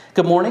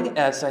Good morning.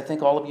 As I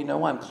think all of you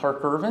know, I'm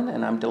Clark Irvin,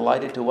 and I'm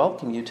delighted to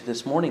welcome you to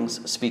this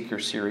morning's speaker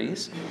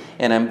series.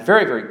 And I'm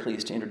very, very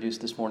pleased to introduce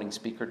this morning's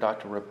speaker,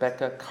 Dr.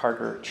 Rebecca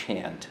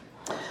Carter-Chand.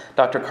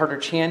 Dr.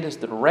 Carter-Chand is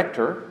the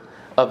director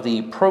of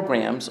the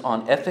programs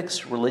on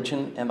ethics,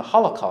 religion, and the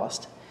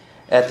Holocaust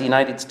at the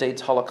United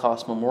States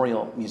Holocaust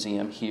Memorial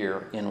Museum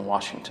here in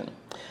Washington.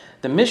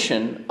 The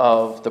mission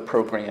of the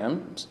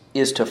programs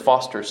is to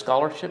foster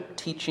scholarship,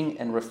 teaching,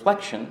 and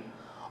reflection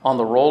on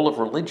the role of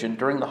religion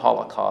during the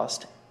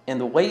Holocaust and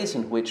the ways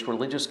in which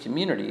religious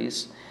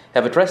communities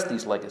have addressed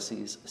these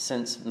legacies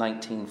since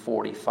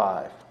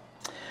 1945.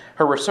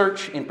 Her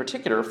research in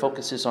particular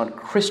focuses on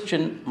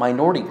Christian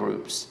minority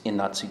groups in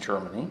Nazi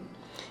Germany,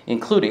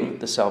 including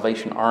the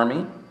Salvation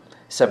Army,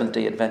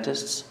 Seventh-day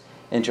Adventists,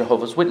 and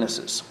Jehovah's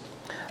Witnesses.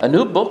 A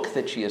new book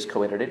that she has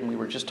co-edited, and we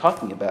were just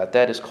talking about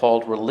that, is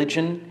called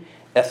Religion,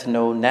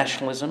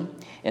 Ethno-Nationalism,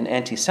 and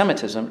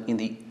Anti-Semitism in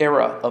the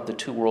Era of the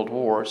Two World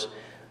Wars,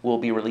 will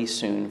be released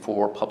soon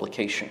for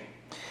publication.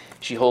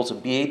 She holds a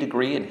BA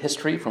degree in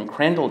history from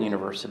Crandall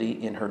University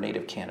in her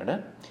native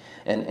Canada,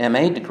 an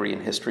MA degree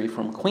in history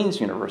from Queen's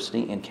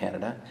University in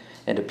Canada,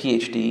 and a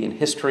PhD in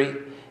history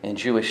and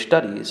Jewish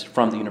studies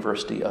from the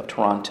University of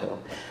Toronto.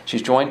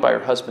 She's joined by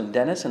her husband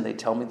Dennis, and they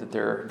tell me that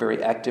they're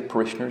very active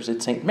parishioners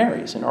at St.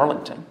 Mary's in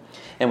Arlington.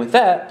 And with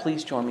that,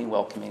 please join me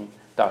welcoming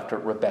Dr.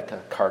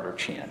 Rebecca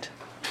Carter-Chand.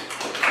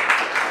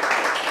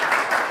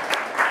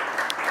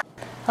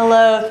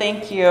 Hello,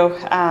 thank you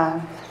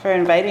for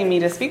inviting me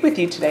to speak with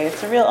you today.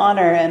 It's a real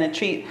honor and a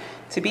treat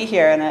to be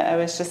here. And I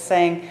was just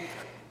saying,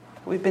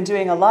 we've been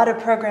doing a lot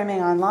of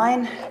programming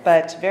online,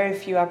 but very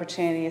few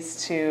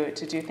opportunities to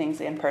do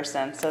things in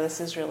person. So this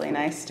is really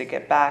nice to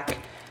get back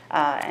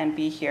and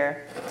be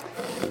here.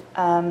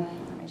 Let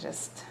me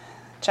just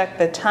check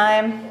the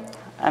time.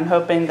 I'm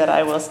hoping that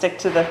I will stick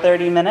to the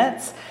 30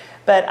 minutes.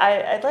 But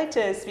I'd like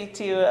to speak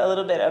to you a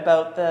little bit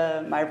about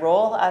my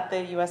role at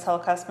the U.S.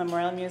 Holocaust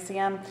Memorial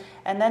Museum,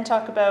 and then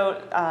talk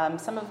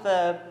about some of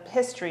the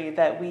history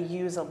that we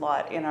use a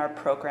lot in our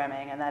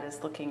programming, and that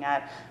is looking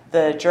at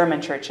the German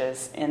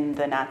churches in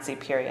the Nazi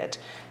period,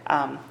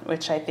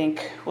 which I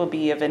think will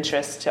be of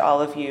interest to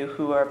all of you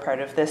who are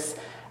part of this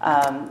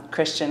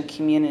Christian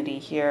community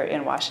here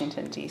in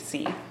Washington,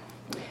 D.C.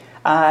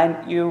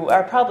 You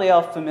are probably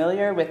all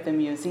familiar with the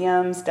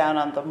museums down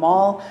on the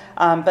mall,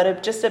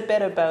 but just a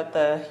bit about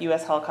the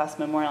U.S. Holocaust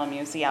Memorial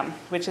Museum,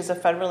 which is a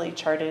federally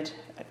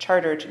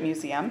chartered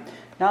museum,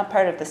 not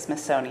part of the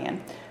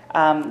Smithsonian,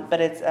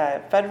 but it's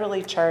a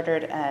federally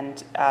chartered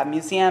and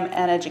museum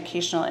and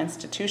educational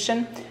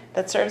institution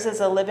that serves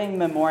as a living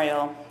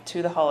memorial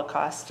to the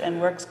Holocaust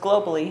and works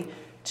globally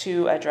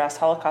to address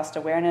Holocaust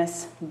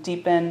awareness,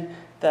 deepen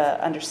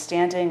the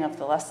understanding of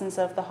the lessons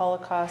of the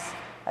Holocaust,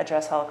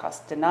 address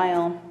Holocaust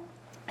denial,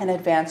 and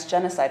advance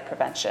genocide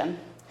prevention.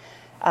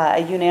 A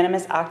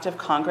unanimous act of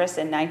Congress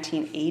in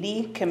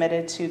 1980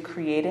 committed to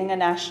creating a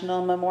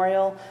national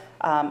memorial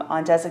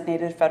on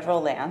designated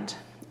federal land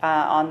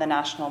on the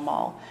National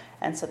Mall.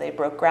 And so they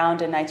broke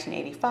ground in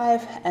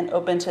 1985 and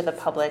opened to the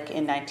public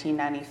in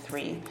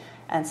 1993.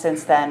 And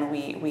since then,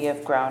 we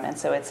have grown. And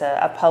so it's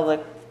a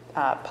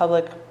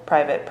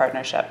public-private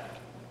partnership.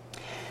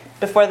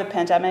 Before the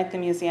pandemic, the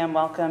museum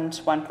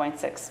welcomed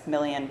 1.6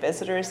 million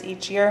visitors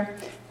each year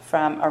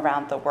from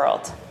around the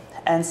world.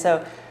 And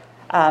so,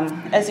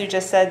 as you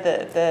just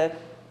said,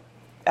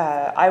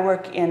 I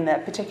work in a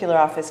particular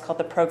office called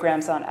the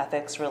Programs on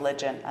Ethics,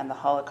 Religion, and the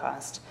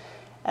Holocaust.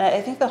 And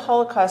I think the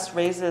Holocaust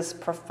raises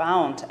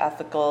profound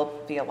ethical,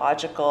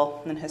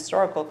 theological, and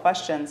historical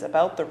questions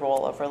about the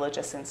role of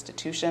religious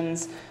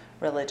institutions,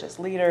 religious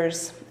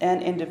leaders,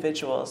 and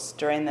individuals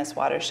during this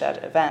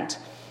watershed event,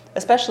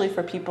 especially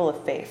for people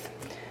of faith.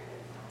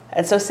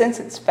 And so since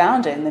its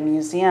founding, the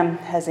museum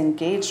has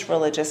engaged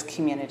religious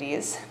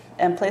communities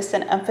and placed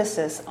an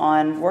emphasis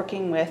on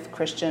working with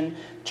Christian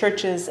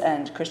churches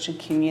and Christian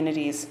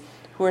communities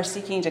who are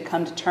seeking to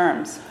come to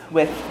terms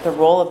with the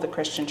role of the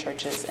Christian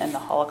churches in the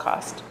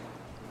Holocaust.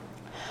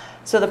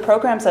 So the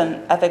Programs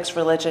on Ethics,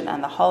 Religion,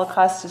 and the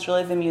Holocaust is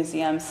really the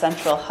museum's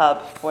central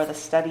hub for the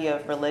study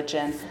of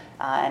religion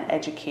and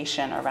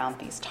education around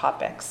these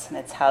topics. And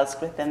it's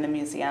housed within the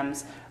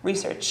museum's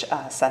research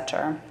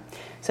center.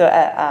 So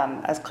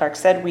as Clark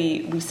said,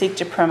 we seek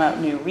to promote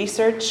new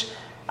research.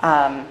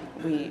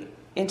 We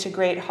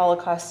integrate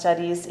Holocaust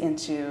studies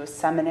into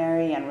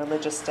seminary and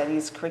religious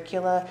studies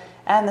curricula,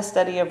 and the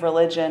study of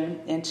religion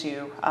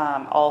into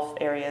all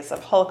areas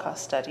of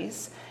Holocaust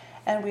studies.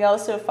 And we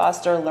also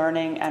foster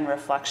learning and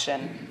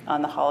reflection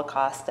on the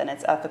Holocaust and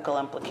its ethical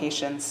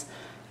implications,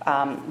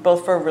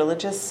 both for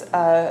religious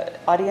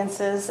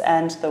audiences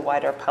and the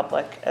wider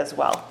public as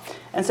well.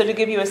 And so to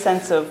give you a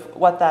sense of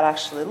what that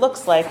actually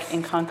looks like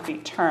in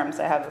concrete terms,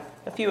 I have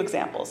a few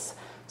examples.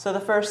 So the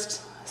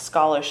first,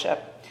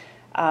 scholarship.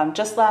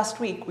 Just last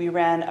week, we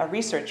ran a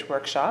research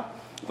workshop,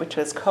 which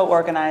was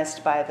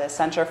co-organized by the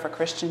Center for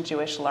Christian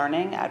Jewish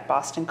Learning at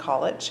Boston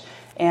College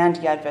and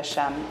Yad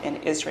Vashem in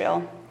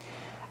Israel.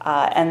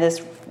 And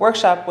this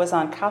workshop was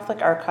on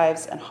Catholic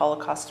archives and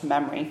Holocaust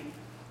memory.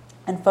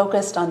 and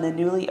focused on the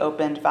newly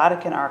opened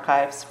Vatican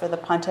archives for the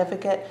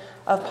pontificate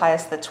of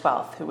Pius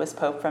XII, who was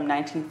Pope from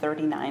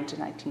 1939 to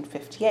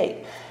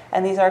 1958.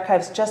 And these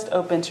archives just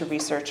opened to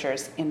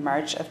researchers in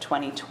March of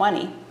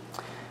 2020.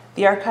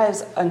 The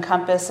archives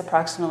encompass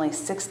approximately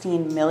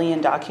 16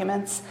 million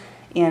documents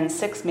in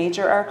 6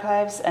 major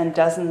archives and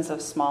dozens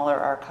of smaller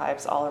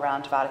archives all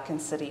around Vatican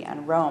City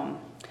and Rome.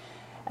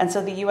 And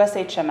so the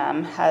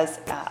USHMM has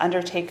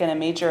undertaken a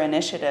major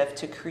initiative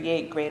to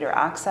create greater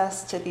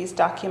access to these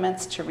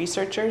documents to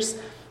researchers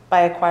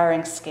by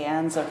acquiring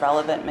scans of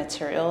relevant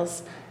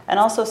materials and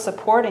also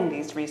supporting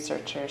these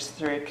researchers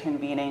through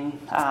convening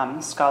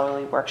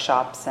scholarly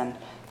workshops and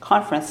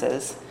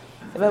conferences.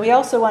 But we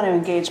also want to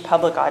engage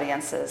public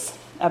audiences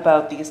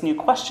about these new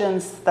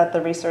questions that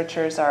the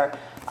researchers are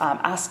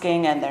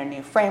asking and their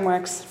new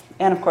frameworks,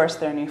 and of course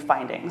their new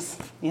findings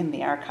in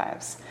the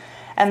archives.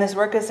 And this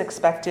work is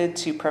expected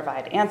to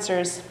provide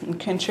answers and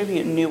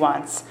contribute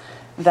nuance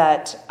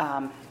that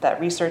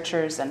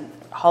researchers and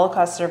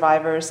Holocaust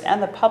survivors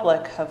and the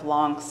public have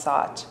long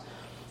sought.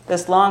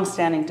 This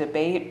long-standing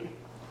debate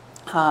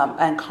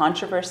and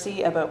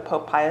controversy about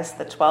Pope Pius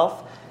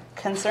XII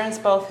concerns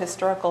both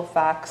historical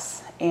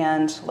facts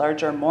and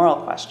larger moral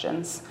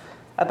questions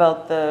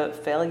about the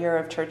failure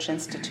of church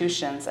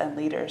institutions and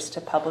leaders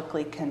to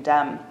publicly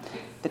condemn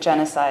the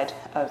genocide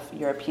of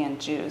European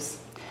Jews.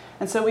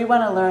 And so we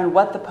want to learn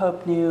what the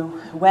Pope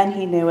knew, when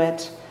he knew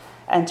it,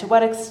 and to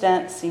what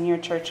extent senior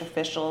church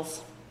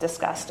officials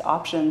discussed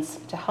options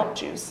to help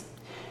Jews.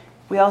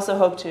 We also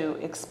hope to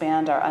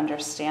expand our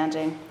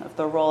understanding of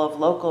the role of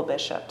local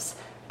bishops,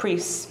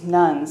 priests,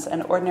 nuns,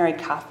 and ordinary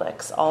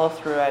Catholics all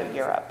throughout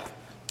Europe.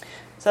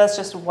 So that's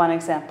just one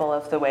example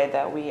of the way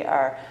that we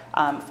are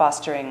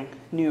fostering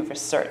new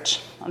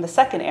research. On the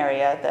second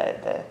area,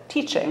 the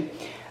teaching,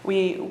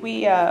 we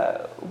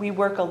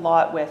work a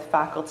lot with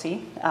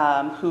faculty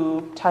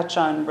who touch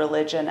on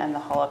religion and the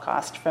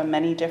Holocaust from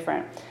many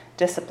different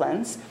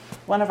disciplines.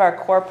 One of our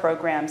core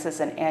programs is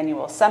an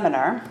annual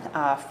seminar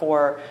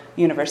for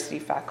university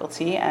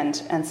faculty and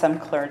some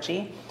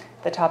clergy.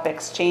 The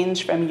topics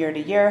change from year to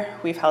year.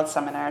 We've held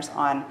seminars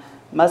on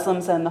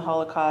Muslims and the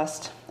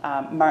Holocaust,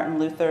 Martin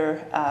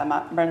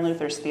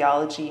Luther's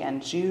theology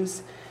and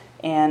Jews,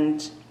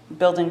 and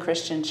building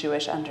Christian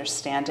Jewish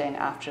understanding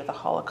after the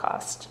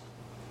Holocaust.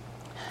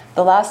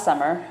 The last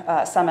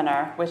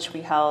seminar, which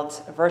we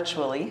held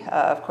virtually,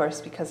 of course,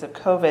 because of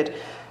COVID,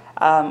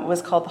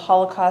 was called The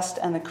Holocaust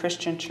and the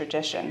Christian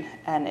Tradition,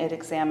 and it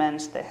examined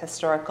the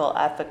historical,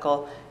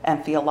 ethical,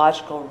 and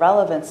theological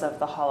relevance of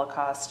the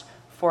Holocaust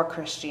for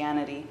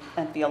Christianity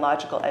and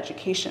theological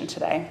education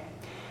today.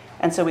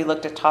 And so we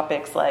looked at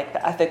topics like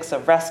the ethics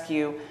of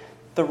rescue,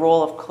 the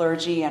role of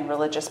clergy and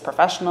religious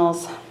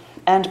professionals,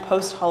 and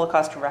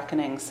post-Holocaust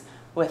reckonings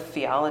with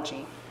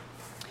theology.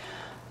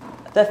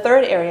 The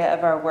third area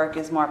of our work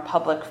is more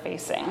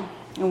public-facing,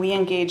 and we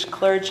engage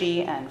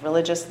clergy and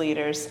religious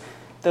leaders,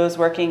 those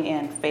working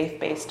in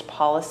faith-based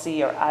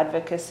policy or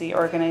advocacy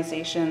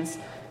organizations,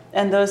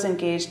 and those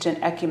engaged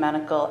in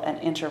ecumenical and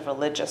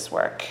interreligious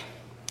work.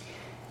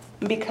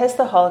 Because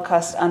the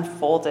Holocaust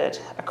unfolded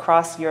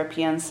across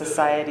European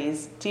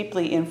societies,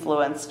 deeply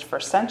influenced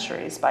for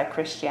centuries by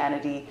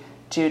Christianity,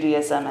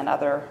 Judaism, and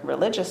other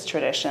religious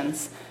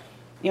traditions,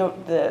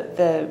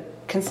 the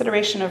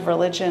consideration of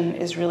religion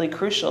is really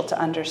crucial to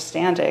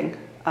understanding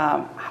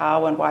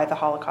how and why the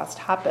Holocaust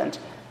happened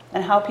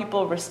and how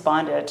people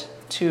responded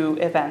to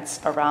events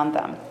around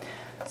them.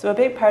 So a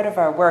big part of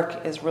our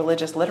work is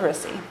religious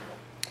literacy.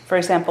 For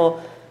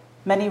example,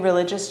 many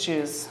religious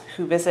Jews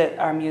who visit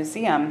our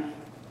museum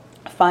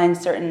find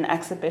certain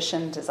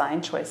exhibition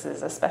design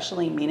choices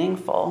especially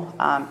meaningful,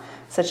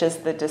 such as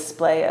the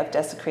display of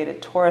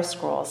desecrated Torah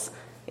scrolls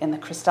in the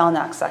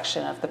Kristallnacht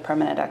section of the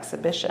permanent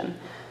exhibition.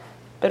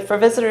 But for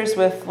visitors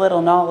with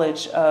little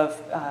knowledge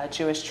of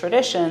Jewish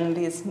tradition,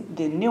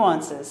 the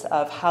nuances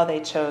of how they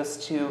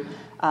chose to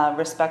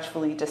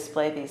respectfully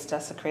display these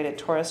desecrated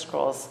Torah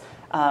scrolls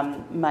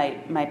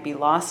might be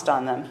lost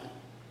on them.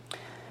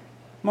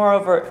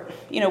 Moreover,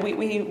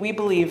 we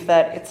believe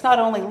that it's not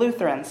only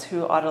Lutherans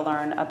who ought to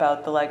learn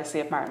about the legacy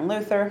of Martin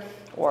Luther,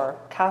 or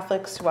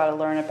Catholics who ought to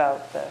learn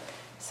about the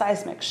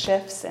seismic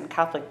shifts in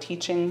Catholic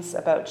teachings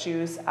about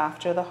Jews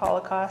after the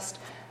Holocaust.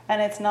 And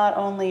it's not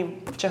only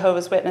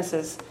Jehovah's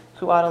Witnesses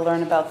who ought to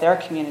learn about their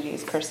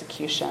community's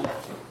persecution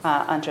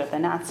under the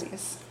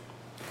Nazis.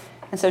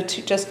 And so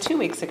just 2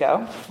 weeks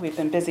ago, we've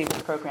been busy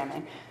with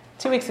programming.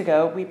 2 weeks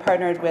ago, we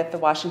partnered with the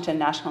Washington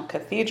National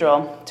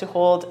Cathedral to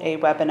hold a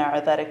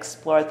webinar that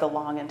explored the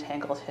long and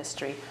tangled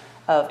history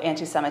of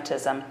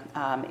anti-Semitism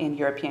in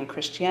European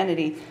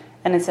Christianity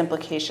and its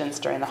implications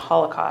during the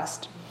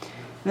Holocaust.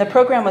 And the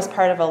program was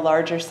part of a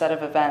larger set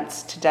of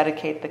events to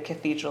dedicate the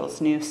cathedral's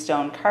new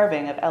stone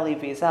carving of Elie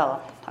Wiesel,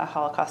 a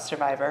Holocaust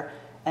survivor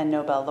and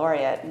Nobel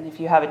laureate. And if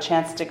you have a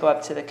chance to go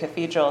up to the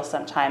cathedral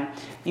sometime,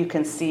 you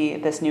can see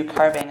this new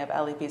carving of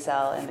Elie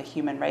Wiesel in the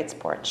Human Rights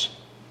Porch.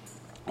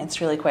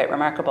 It's really quite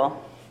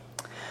remarkable.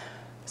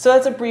 So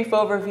that's a brief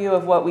overview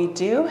of what we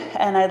do,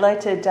 and I'd like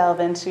to delve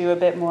into a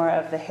bit more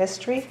of the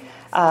history.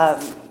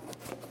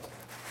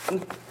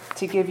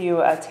 to give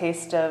you a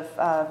taste of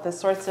the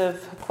sorts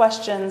of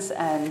questions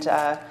and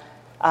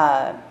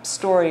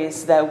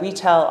stories that we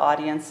tell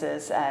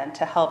audiences, and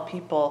to help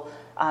people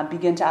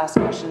begin to ask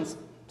questions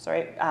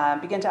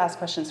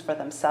for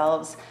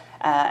themselves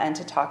and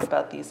to talk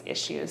about these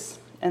issues.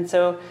 And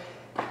so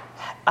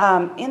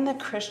in the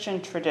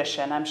Christian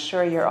tradition, I'm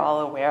sure you're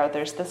all aware,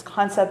 there's this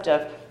concept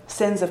of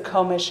sins of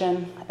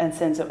commission and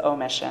sins of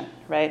omission,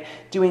 right?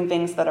 Doing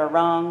things that are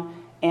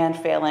wrong and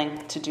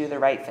failing to do the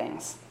right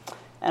things.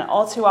 And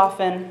all too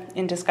often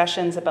in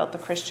discussions about the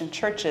Christian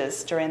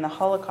churches during the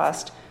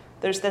Holocaust,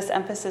 there's this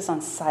emphasis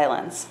on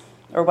silence,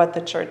 or what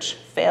the church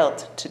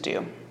failed to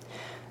do.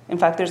 In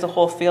fact, there's a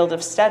whole field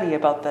of study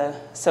about the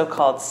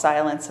so-called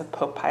silence of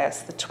Pope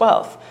Pius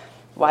XII.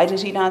 Why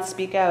did he not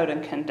speak out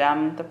and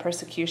condemn the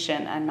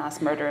persecution and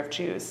mass murder of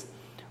Jews?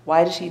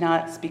 Why did he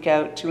not speak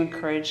out to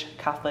encourage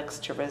Catholics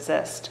to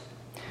resist?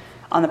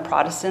 On the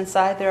Protestant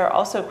side, there are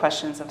also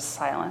questions of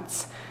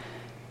silence.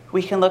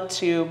 We can look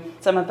to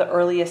some of the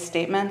earliest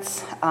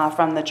statements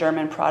from the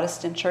German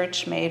Protestant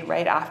Church made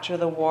right after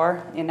the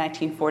war in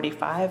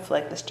 1945,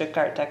 like the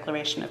Stuttgart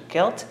Declaration of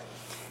Guilt,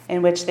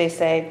 in which they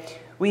say,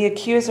 "We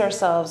accuse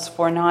ourselves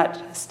for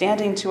not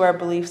standing to our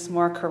beliefs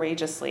more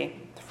courageously,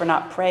 for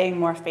not praying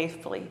more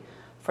faithfully,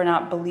 for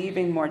not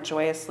believing more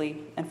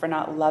joyously, and for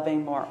not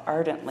loving more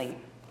ardently."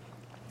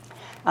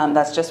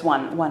 That's just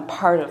one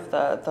part of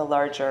the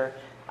larger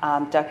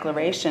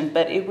declaration,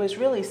 but it was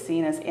really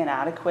seen as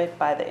inadequate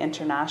by the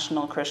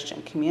international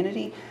Christian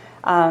community,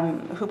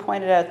 who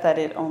pointed out that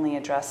it only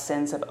addressed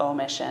sins of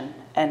omission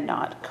and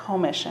not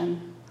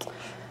commission.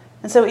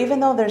 And so even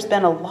though there's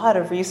been a lot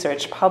of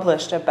research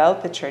published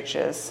about the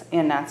churches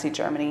in Nazi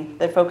Germany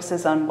that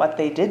focuses on what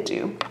they did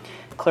do,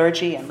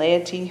 clergy and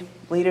laity,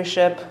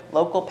 leadership,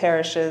 local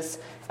parishes,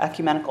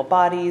 ecumenical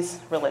bodies,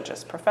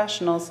 religious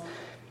professionals,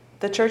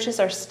 the churches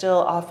are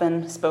still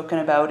often spoken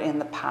about in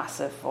the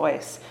passive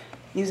voice,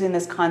 using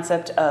this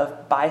concept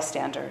of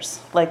bystanders,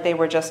 like they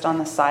were just on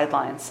the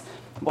sidelines,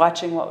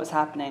 watching what was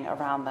happening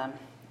around them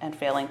and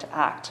failing to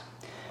act.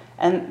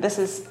 And this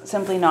is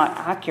simply not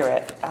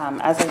accurate,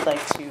 as I'd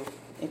like to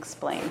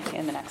explain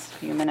in the next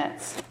few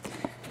minutes.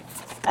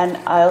 And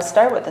I'll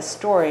start with a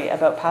story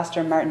about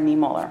Pastor Martin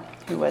Niemöller,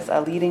 who was a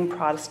leading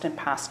Protestant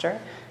pastor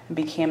and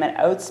became an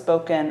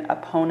outspoken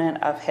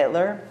opponent of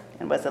Hitler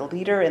and was a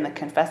leader in the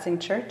Confessing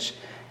Church,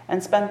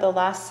 and spent the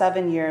last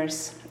 7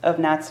 years of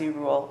Nazi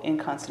rule in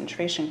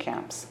concentration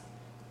camps.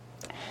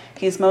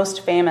 He's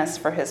most famous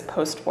for his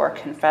post-war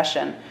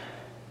confession.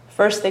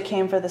 "First they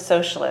came for the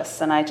socialists,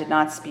 and I did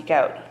not speak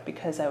out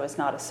because I was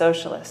not a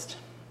socialist.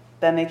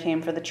 Then they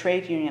came for the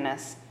trade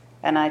unionists,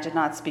 and I did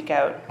not speak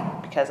out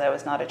because I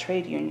was not a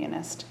trade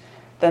unionist.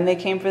 Then they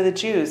came for the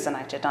Jews, and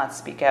I did not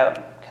speak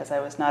out because I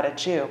was not a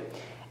Jew.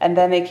 And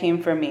then they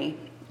came for me,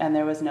 and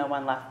there was no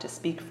one left to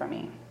speak for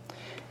me."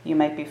 You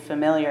might be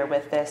familiar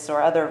with this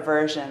or other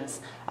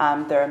versions.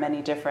 There are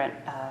many different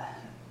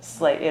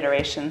slight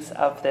iterations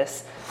of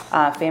this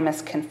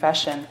famous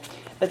confession.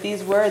 But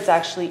these words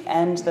actually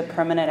end the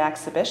permanent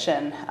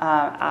exhibition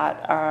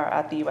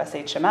at the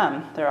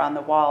USHMM. They're on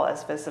the wall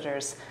as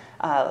visitors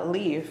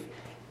leave.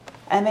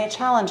 And they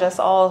challenge us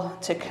all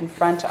to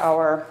confront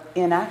our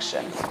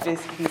inaction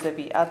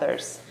vis-a-vis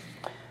others.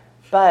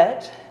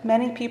 But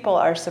many people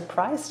are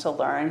surprised to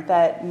learn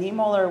that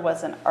Niemöller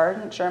was an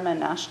ardent German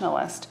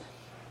nationalist.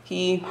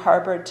 He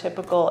harbored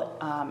typical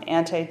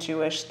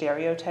anti-Jewish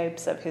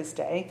stereotypes of his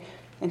day,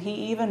 and he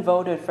even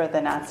voted for the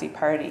Nazi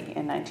Party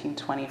in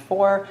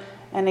 1924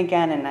 and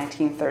again in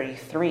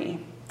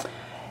 1933.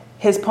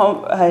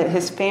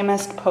 His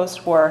famous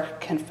post-war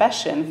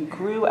confession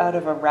grew out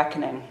of a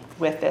reckoning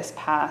with this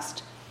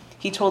past.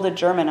 He told a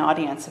German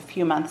audience a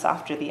few months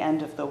after the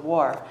end of the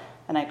war,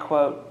 and I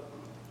quote,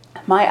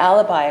 "My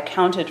alibi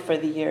accounted for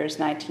the years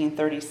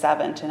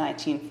 1937 to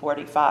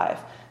 1945.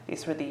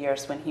 These were the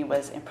years when he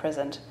was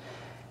imprisoned.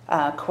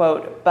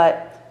 Quote,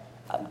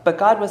 but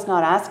God was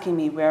not asking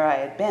me where I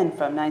had been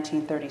from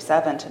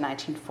 1937 to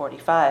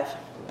 1945,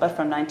 but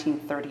from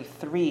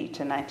 1933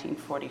 to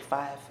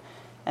 1945.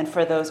 And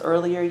for those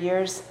earlier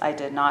years, I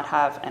did not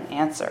have an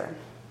answer."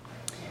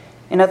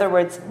 In other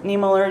words,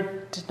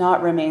 Niemöller did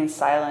not remain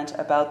silent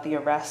about the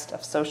arrest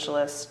of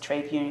socialists,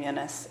 trade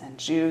unionists, and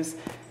Jews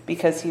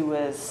because he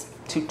was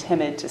too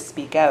timid to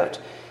speak out.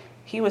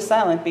 He was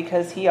silent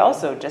because he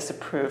also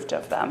disapproved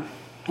of them.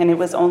 And it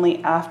was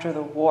only after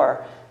the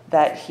war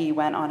that he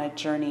went on a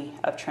journey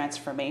of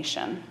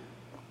transformation.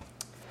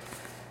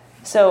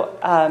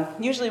 So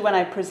usually when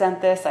I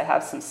present this, I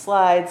have some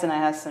slides and I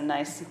have some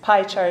nice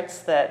pie charts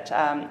that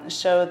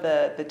show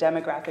the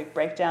demographic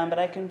breakdown, but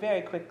I can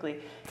very quickly,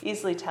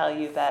 easily tell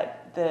you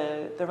that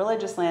the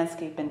religious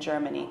landscape in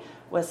Germany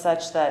was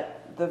such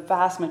that the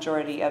vast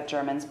majority of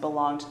Germans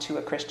belonged to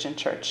a Christian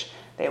church.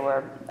 They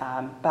were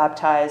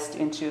baptized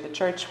into the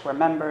church, were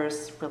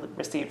members,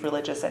 received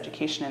religious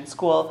education in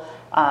school,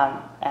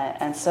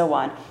 and so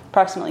on.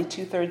 Approximately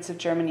 2/3 of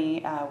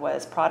Germany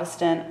was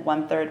Protestant,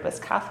 1/3 was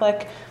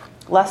Catholic.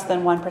 Less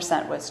than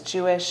 1% was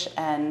Jewish,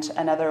 and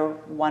another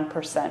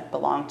 1%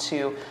 belonged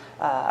to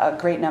a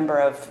great number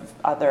of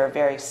other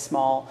very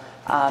small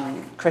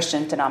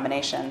Christian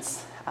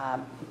denominations,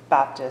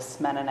 Baptist,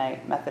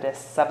 Mennonite,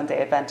 Methodist, Seventh-day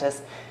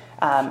Adventist,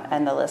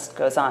 and the list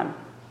goes on.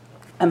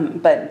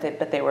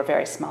 But they were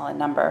very small in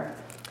number.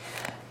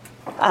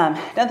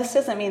 Now, this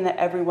doesn't mean that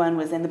everyone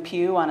was in the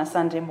pew on a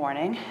Sunday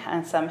morning,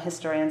 and some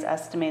historians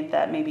estimate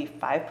that maybe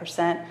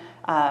 5%,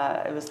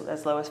 it was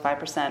as low as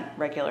 5%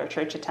 regular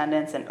church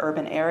attendance in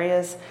urban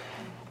areas.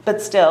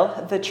 But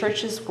still, the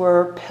churches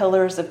were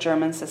pillars of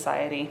German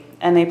society,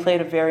 and they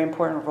played a very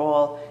important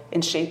role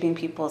in shaping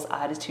people's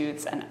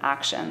attitudes and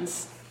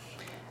actions.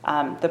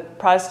 The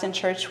Protestant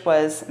church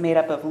was made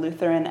up of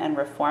Lutheran and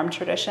Reformed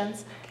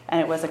traditions, and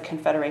it was a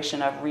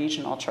confederation of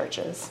regional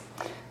churches.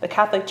 The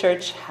Catholic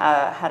Church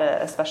had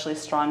an especially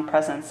strong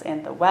presence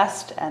in the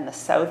west and the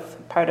south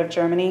part of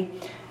Germany,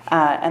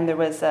 and there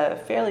was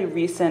a fairly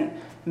recent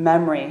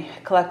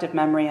collective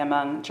memory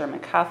among German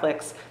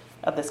Catholics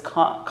of this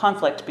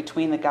conflict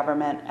between the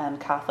government and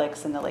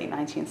Catholics in the late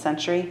 19th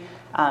century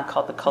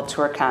called the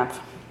Kulturkampf.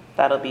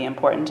 That'll be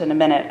important in a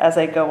minute as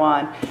I go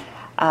on.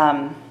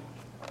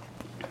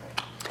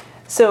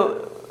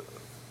 So,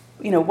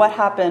 what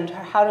happened?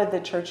 How did the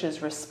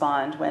churches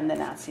respond when the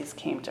Nazis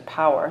came to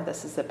power?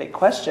 This is a big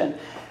question.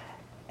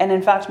 And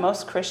in fact,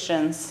 most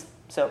Christians,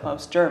 so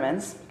most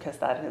Germans, because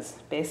that is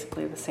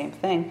basically the same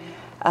thing,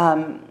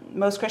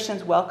 most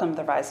Christians welcomed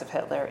the rise of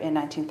Hitler in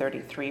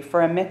 1933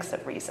 for a mix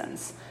of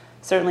reasons.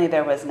 Certainly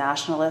there was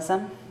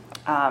nationalism.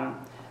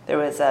 There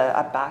was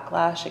a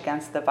backlash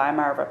against the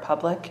Weimar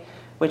Republic,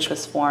 which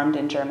was formed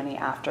in Germany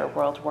after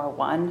World War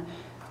I.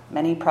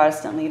 Many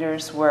Protestant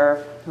leaders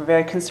were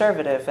very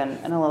conservative and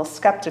a little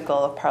skeptical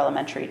of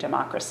parliamentary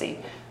democracy,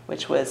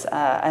 which was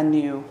a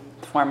new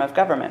form of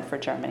government for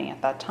Germany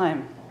at that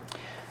time.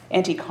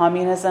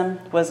 Anti-communism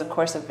was, of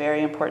course, a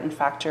very important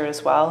factor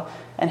as well,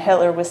 and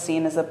Hitler was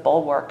seen as a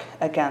bulwark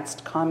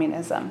against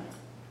communism.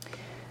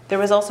 There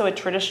was also a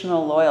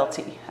traditional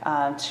loyalty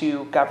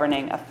to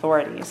governing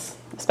authorities,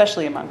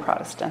 especially among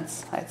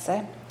Protestants, I'd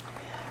say.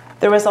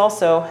 There was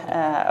also,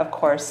 of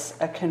course,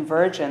 a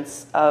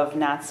convergence of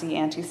Nazi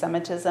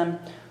anti-Semitism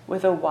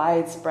with a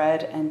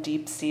widespread and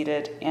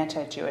deep-seated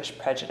anti-Jewish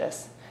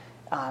prejudice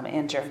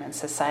in German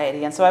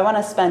society. And so I want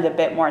to spend a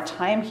bit more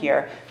time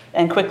here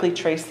and quickly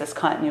trace this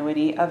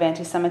continuity of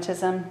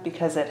anti-Semitism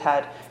because it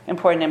had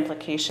important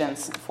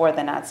implications for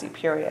the Nazi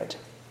period.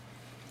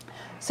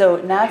 So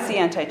Nazi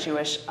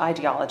anti-Jewish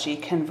ideology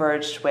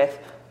converged with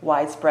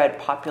widespread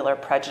popular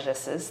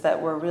prejudices that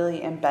were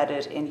really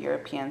embedded in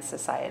European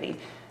society,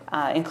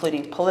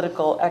 including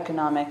political,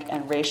 economic,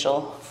 and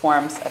racial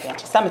forms of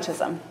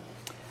anti-Semitism.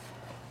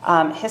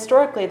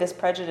 Historically, this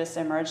prejudice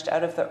emerged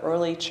out of the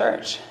early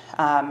church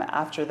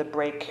after the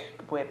break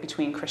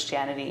between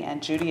Christianity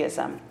and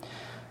Judaism.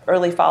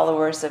 Early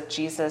followers of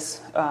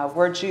Jesus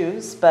were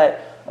Jews,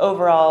 but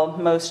overall,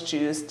 most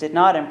Jews did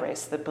not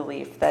embrace the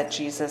belief that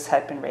Jesus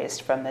had been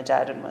raised from the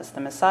dead and was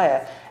the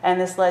Messiah. And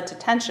this led to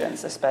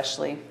tensions,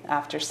 especially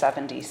after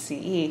 70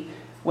 CE,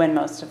 when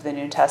most of the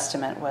New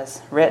Testament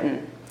was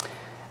written.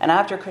 And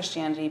after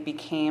Christianity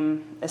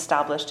became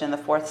established in the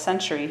 4th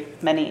century,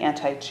 many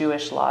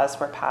anti-Jewish laws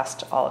were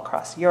passed all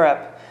across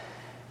Europe.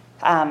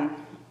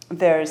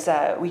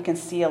 We can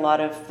see a lot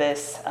of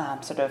this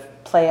sort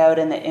of play out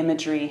in the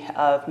imagery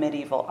of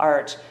medieval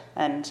art.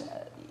 And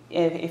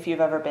if you've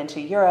ever been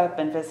to Europe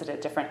and visited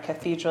different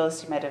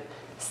cathedrals, you might have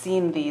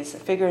seen these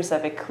figures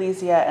of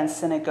ecclesia and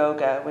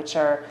synagoga, which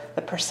are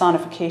the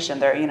personification.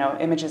 They're,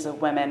 images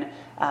of women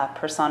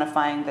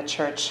personifying the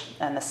church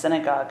and the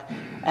synagogue.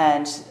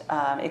 And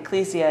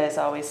ecclesia is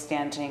always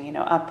standing,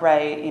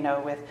 upright,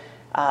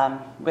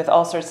 with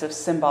all sorts of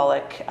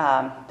symbolic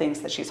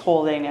things that she's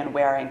holding and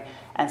wearing.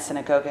 And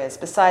synagoga is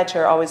beside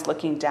her, always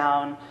looking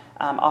down,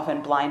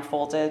 often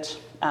blindfolded.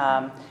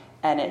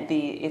 And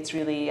it's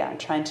really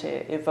trying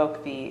to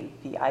evoke the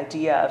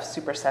idea of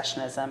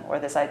supersessionism, or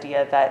this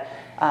idea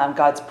that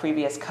God's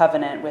previous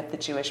covenant with the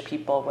Jewish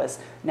people was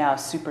now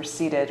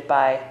superseded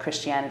by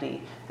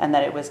Christianity, and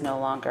that it was no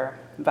longer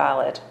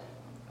valid.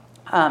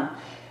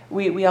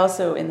 We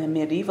also, in the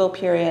medieval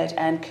period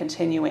and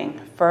continuing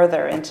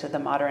further into the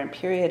modern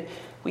period,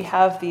 we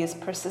have these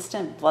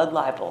persistent blood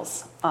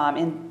libels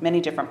in many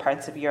different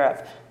parts of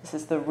Europe. This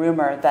is the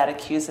rumor that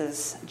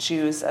accuses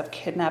Jews of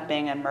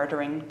kidnapping and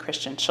murdering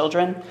Christian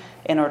children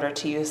in order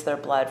to use their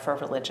blood for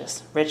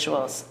religious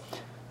rituals.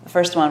 The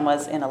first one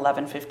was in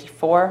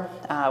 1154,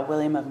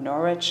 William of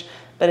Norwich,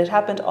 but it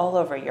happened all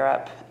over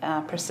Europe,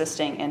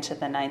 persisting into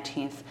the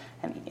 19th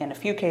and in a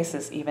few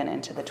cases even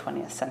into the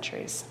 20th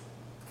centuries.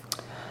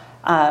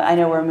 I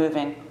know we're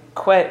moving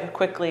quite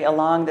quickly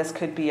along. This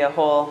could be a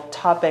whole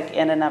topic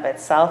in and of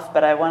itself,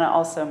 but I want to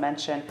also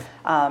mention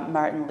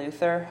Martin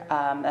Luther,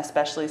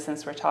 especially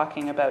since we're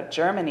talking about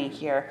Germany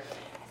here.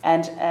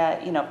 And,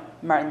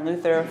 Martin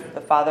Luther,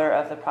 the father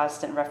of the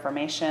Protestant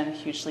Reformation,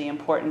 hugely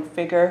important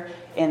figure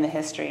in the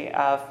history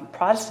of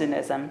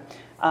Protestantism,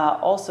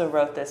 also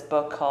wrote this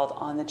book called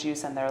On the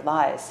Jews and Their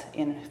Lies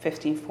in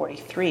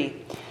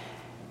 1543.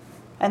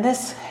 And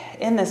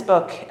in this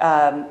book,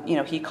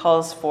 he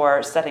calls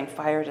for setting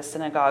fire to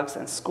synagogues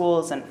and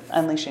schools and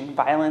unleashing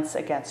violence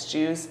against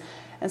Jews.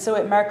 And so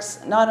it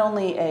marks not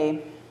only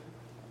a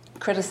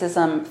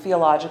criticism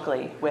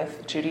theologically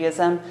with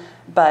Judaism,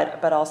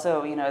 but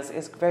also,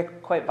 is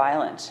quite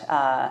violent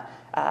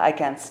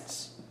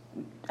against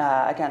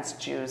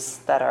Jews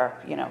that are,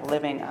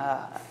 living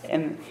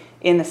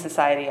in the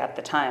society at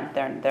the time,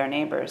 their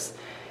neighbors.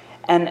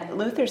 And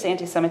Luther's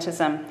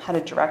anti-Semitism had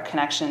a direct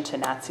connection to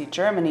Nazi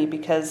Germany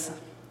because,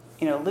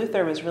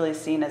 Luther was really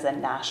seen as a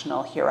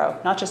national hero,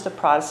 not just a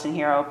Protestant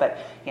hero, but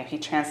he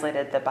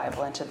translated the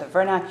Bible into the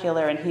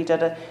vernacular, and he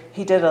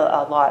did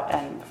a lot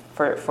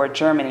for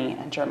Germany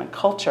and German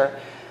culture.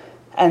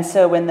 And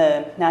so when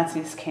the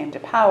Nazis came to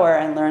power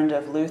and learned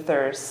of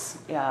Luther's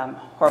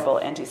horrible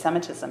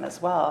anti-Semitism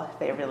as well,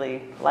 they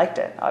really liked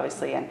it,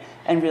 obviously,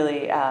 and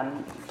really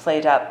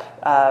played up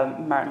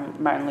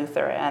Martin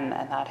Luther and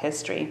that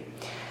history.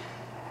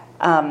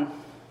 I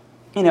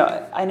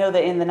know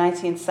that in the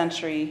 19th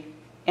century,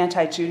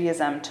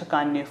 anti-Judaism took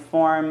on new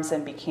forms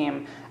and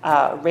became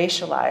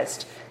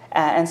racialized.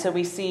 And so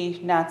we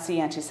see Nazi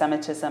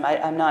anti-Semitism.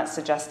 I'm not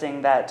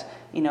suggesting that,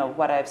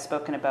 what I've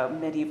spoken about,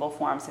 medieval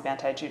forms of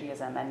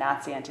anti-Judaism and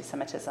Nazi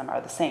anti-Semitism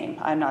are the same.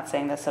 I'm not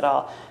saying this at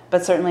all.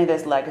 But certainly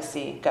this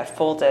legacy got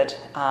folded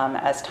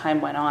as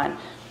time went on.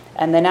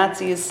 And the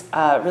Nazis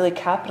really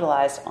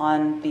capitalized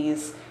on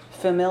these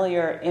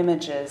familiar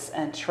images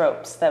and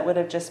tropes that would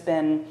have just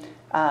been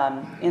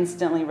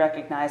instantly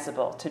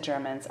recognizable to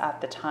Germans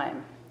at the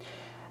time.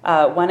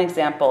 One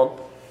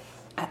example,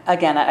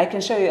 again, I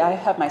can show you, I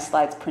have my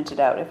slides printed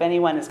out. If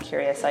anyone is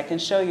curious, I can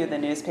show you the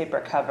newspaper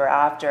cover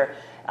after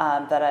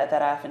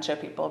that I often show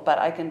people, but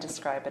I can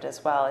describe it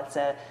as well. It's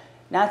a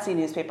Nazi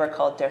newspaper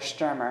called Der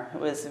Stürmer. It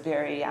was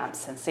very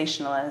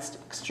sensationalist,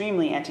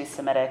 extremely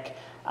anti-Semitic,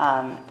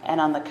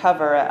 and on the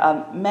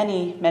cover,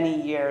 many, many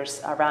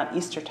years, around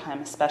Easter time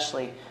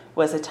especially,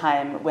 was a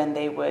time when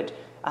they would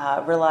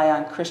rely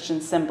on Christian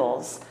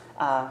symbols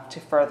to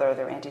further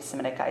their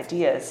anti-Semitic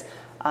ideas.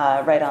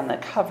 Right on the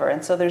cover.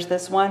 And so there's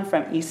this one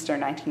from Easter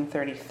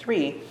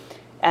 1933,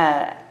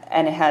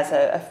 and it has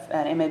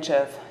an image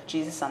of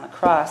Jesus on the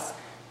cross.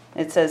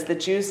 It says, "The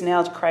Jews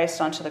nailed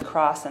Christ onto the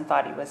cross and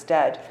thought he was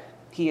dead.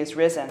 He is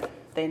risen.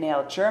 They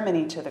nailed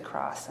Germany to the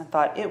cross and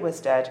thought it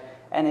was dead,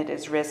 and it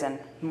is risen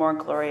more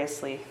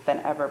gloriously than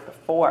ever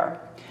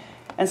before."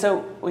 And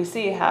so we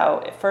see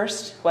how, at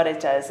first, what it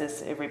does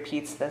is it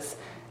repeats this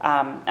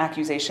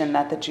accusation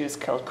that the Jews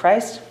killed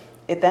Christ.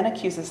 It then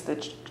accuses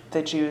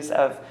the Jews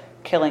of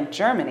killing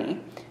Germany,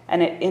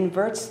 and it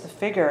inverts the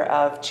figure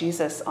of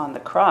Jesus on the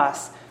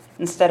cross.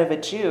 Instead of a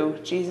Jew,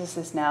 Jesus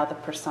is now the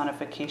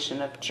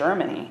personification of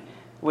Germany,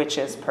 which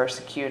is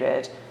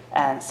persecuted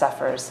and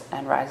suffers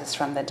and rises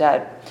from the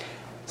dead.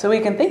 So we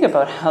can think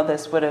about how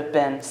this would have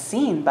been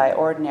seen by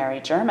ordinary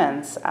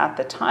Germans at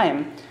the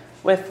time,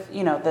 with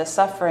the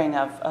suffering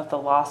of the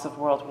loss of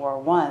World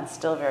War I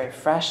still very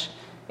fresh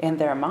in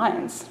their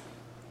minds.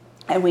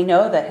 And we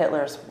know that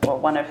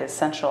one of his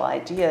central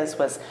ideas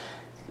was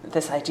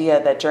this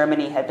idea that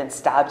Germany had been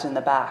stabbed in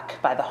the back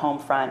by the home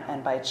front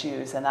and by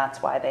Jews, and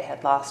that's why they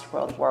had lost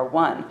World War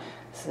I.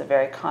 This is a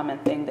very common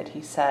thing that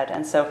he said.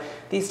 And so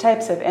these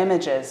types of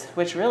images,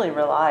 which really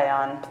rely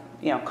on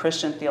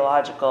Christian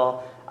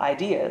theological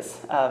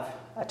ideas of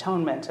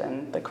atonement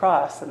and the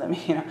cross and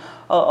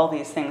all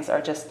these things,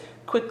 are just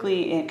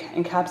quickly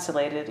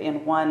encapsulated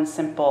in one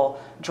simple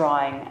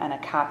drawing and a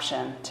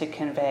caption to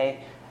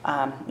convey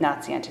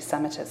Nazi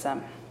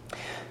anti-Semitism.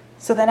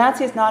 So the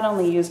Nazis not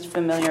only used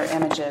familiar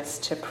images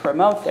to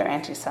promote their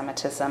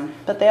anti-Semitism,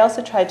 but they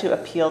also tried to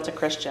appeal to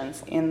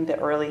Christians in the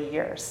early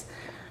years.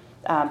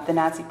 The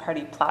Nazi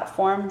Party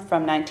platform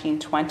from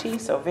 1920,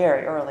 so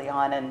very early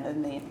on,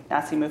 and the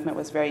Nazi movement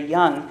was very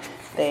young,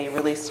 they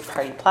released a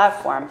party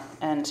platform,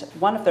 and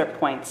one of their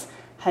points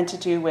had to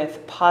do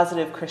with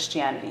positive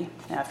Christianity.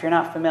 Now, if you're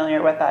not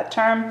familiar with that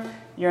term,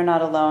 you're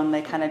not alone.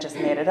 They kind of just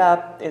made it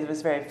up. It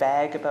was very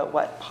vague about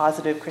what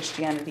positive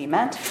Christianity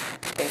meant.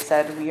 They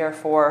said, we are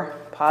for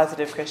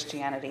positive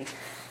Christianity.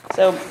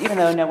 So even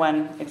though no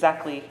one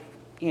exactly,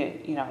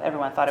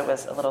 everyone thought it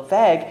was a little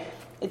vague,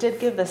 it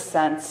did give the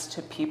sense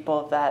to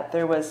people that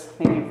there was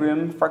maybe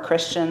room for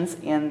Christians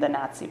in the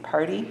Nazi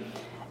Party.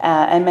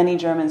 And many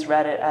Germans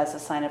read it as a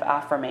sign of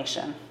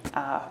affirmation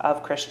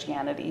of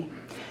Christianity.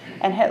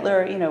 And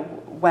Hitler,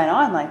 went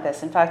on like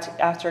this. In fact,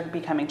 after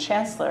becoming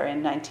chancellor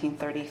in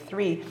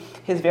 1933,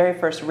 his very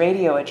first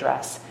radio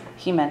address,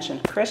 he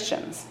mentioned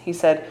Christians. He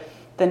said,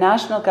 "The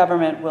national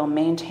government will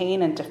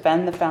maintain and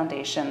defend the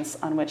foundations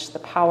on which the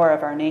power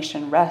of our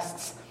nation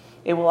rests.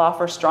 It will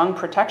offer strong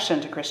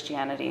protection to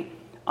Christianity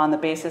on the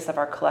basis of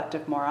our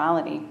collective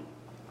morality."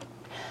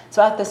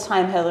 So at this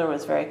time, Hitler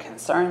was very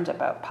concerned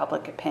about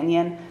public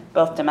opinion,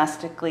 both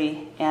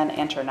domestically and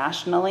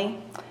internationally,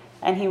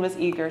 and he was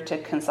eager to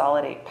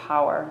consolidate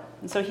power.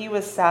 And so he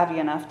was savvy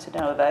enough to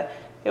know that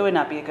it would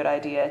not be a good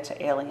idea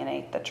to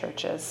alienate the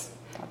churches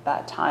at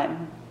that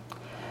time.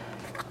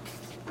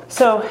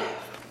 So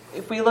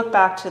if we look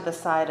back to the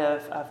side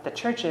of the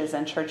churches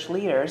and church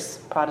leaders,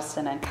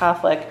 Protestant and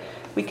Catholic,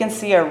 we can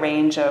see a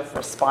range of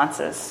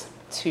responses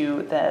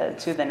to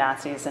the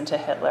Nazis and to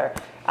Hitler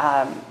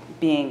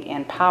being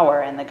in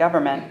power in the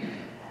government.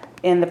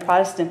 In the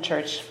Protestant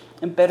church,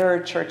 a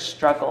bitter church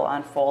struggle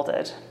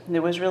unfolded.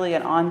 There was really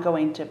an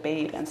ongoing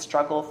debate and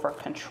struggle for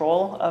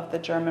control of the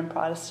German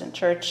Protestant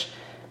church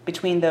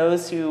between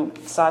those who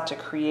sought to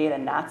create a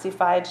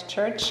Nazified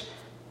church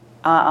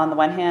on the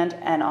one hand,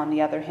 and on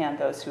the other hand,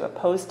 those who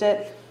opposed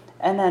it,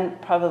 and then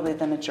probably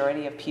the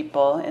majority of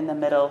people in the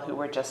middle who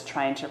were just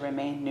trying to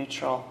remain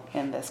neutral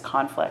in this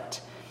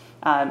conflict.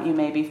 You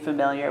may be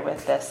familiar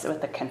with this,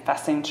 with the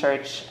Confessing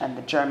Church and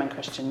the German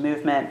Christian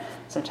movement,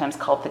 sometimes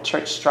called the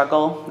church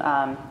struggle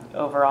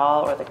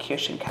overall, or the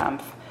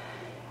Kirchenkampf.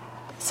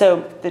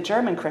 So the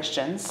German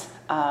Christians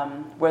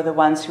were the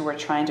ones who were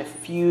trying to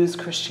fuse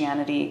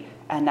Christianity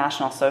and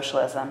National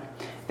Socialism.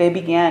 They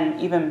began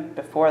even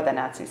before the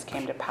Nazis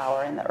came to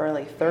power in the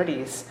early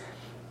 30s,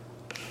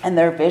 and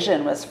their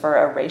vision was for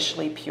a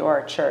racially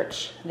pure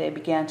church. They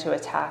began to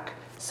attack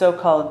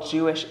so-called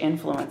Jewish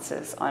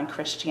influences on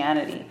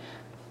Christianity.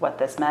 What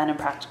this meant in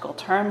practical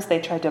terms,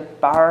 they tried to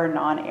bar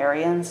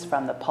non-Aryans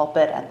from the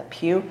pulpit and the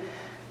pew.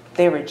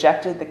 They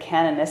rejected the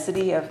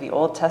canonicity of the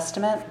Old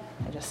Testament.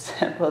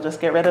 We'll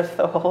just get rid of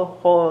the whole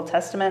Old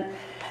Testament.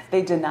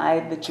 They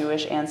denied the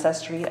Jewish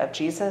ancestry of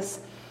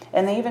Jesus.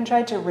 And they even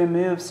tried to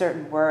remove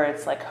certain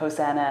words like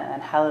Hosanna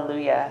and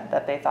Hallelujah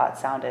that they thought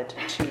sounded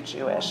too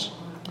Jewish.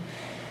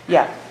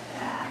 Yeah.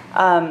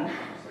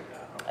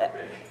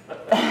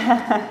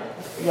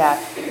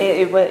 Yeah,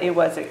 it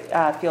was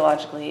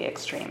theologically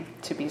extreme,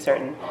 to be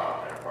certain.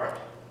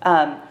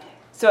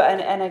 So,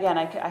 and again,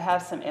 I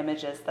have some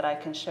images that I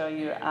can show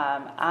you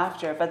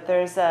after, but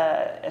there's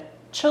a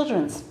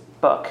children's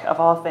book, of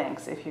all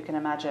things, if you can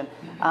imagine,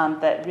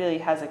 that really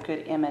has a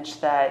good image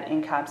that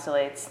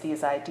encapsulates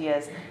these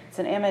ideas. It's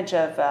an image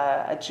of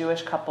a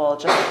Jewish couple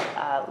just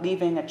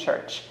leaving a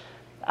church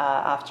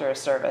after a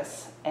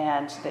service,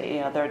 and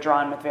they're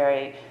drawn with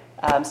very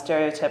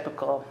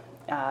stereotypical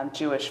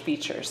Jewish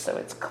features, so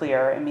it's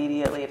clear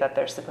immediately that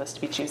they're supposed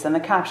to be Jews. And the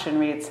caption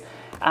reads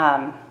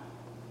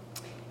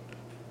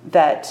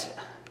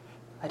that,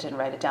 I didn't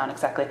write it down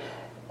exactly,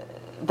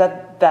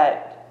 that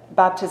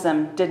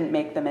baptism didn't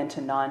make them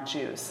into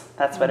non-Jews.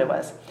 That's what it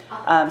was.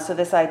 So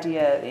this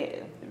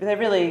idea, that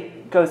really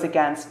goes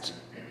against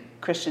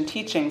Christian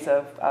teachings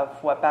of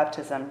what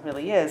baptism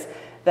really is,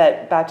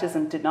 that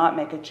baptism did not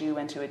make a Jew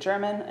into a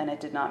German, and it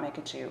did not make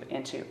a Jew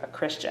into a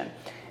Christian.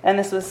 And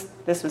this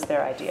was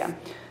their idea.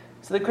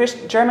 So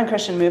the German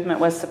Christian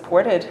movement was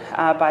supported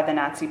by the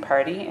Nazi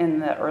Party in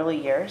the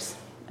early years.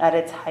 At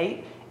its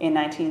height in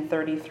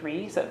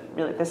 1933, so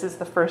really this is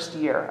the first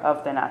year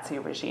of the Nazi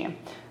regime.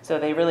 So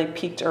they really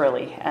peaked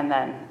early and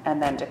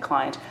then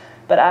declined.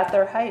 But at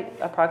their height,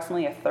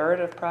 approximately a third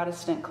of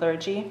Protestant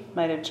clergy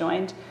might have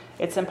joined.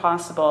 It's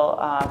impossible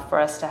for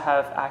us to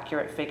have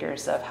accurate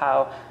figures of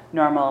how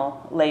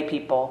normal lay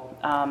people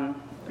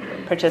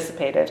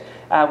participated.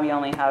 We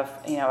only have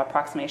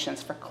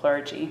approximations for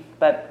clergy,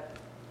 but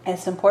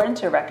it's important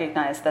to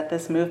recognize that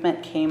this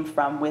movement came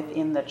from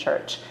within the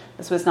church.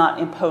 This was not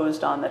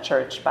imposed on the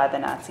church by the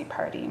Nazi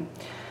Party.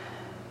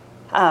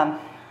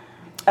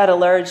 At a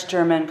large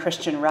German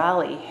Christian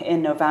rally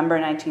in November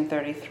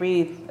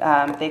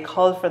 1933, they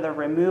called for the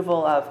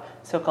removal of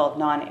so-called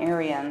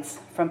non-Aryans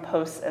from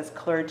posts as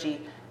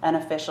clergy and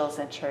officials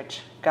in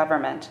church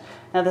government.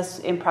 Now this,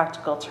 in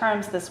practical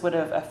terms, this would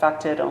have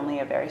affected only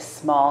a very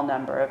small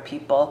number of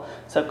people,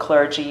 so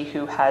clergy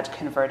who had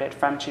converted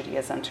from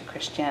Judaism to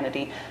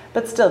Christianity.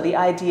 But still, the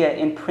idea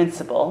in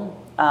principle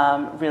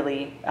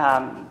really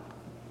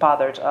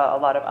bothered a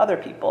lot of other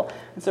people.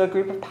 And so a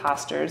group of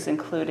pastors,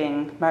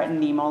 including Martin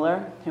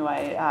Niemöller, who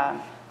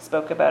I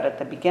spoke about at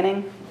the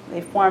beginning,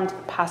 they formed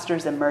the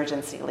Pastors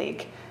Emergency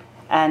League,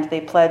 and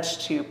they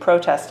pledged to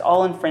protest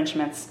all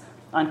infringements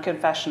on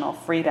confessional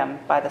freedom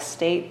by the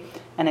state,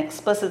 and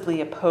explicitly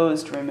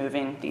opposed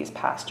removing these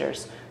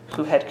pastors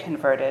who had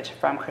converted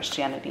from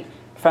Christianity,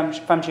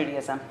 from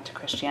Judaism to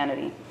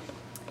Christianity.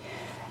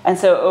 And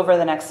so over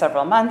the next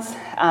several months,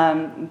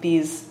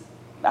 these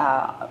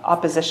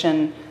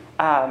opposition,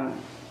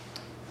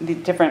 the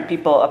different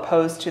people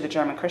opposed to the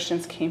German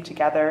Christians came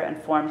together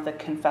and formed the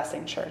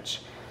Confessing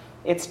Church.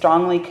 It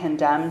strongly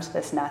condemned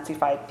this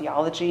Nazified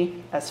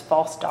theology as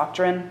false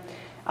doctrine,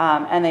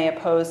 and they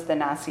opposed the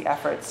Nazi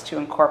efforts to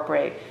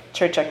incorporate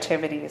church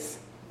activities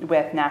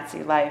with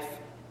Nazi life.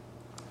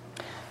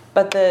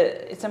 But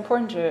it's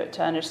important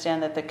to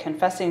understand that the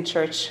Confessing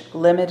Church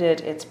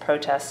limited its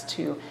protests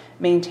to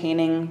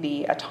maintaining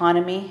the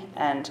autonomy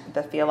and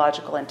the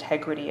theological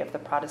integrity of the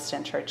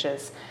Protestant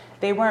churches.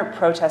 They weren't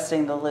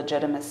protesting the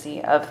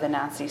legitimacy of the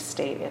Nazi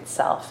state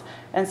itself.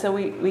 And so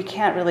we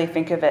can't really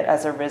think of it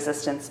as a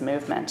resistance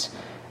movement.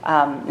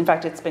 In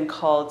fact, it's been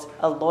called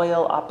a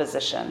loyal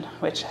opposition,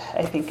 which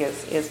I think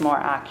is more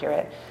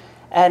accurate.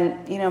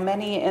 And,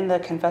 many in the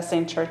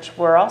Confessing Church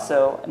were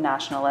also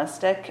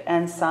nationalistic,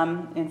 and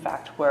some, in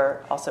fact,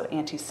 were also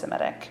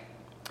anti-Semitic.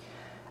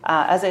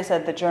 As I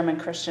said, the German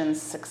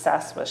Christians'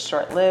 success was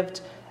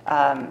short-lived,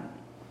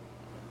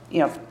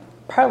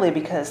 partly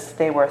because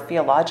they were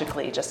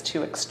theologically just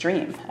too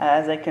extreme,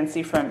 as I can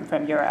see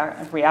from your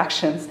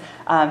reactions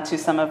to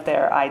some of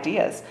their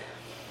ideas.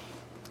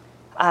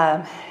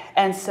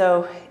 And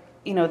so,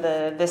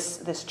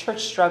 this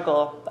church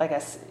struggle, I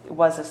guess,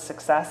 was a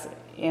success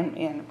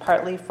in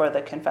partly for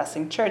the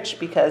confessing church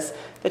because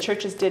the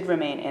churches did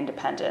remain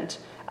independent,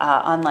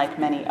 unlike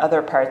many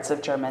other parts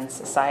of German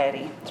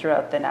society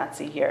throughout the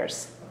Nazi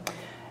years.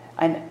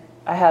 And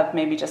I have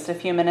maybe just a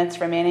few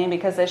minutes remaining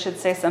because I should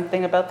say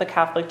something about the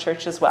Catholic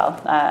Church as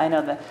well. I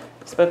know that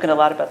I've spoken a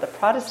lot about the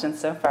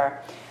Protestants so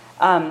far.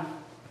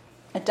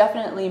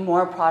 Definitely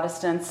more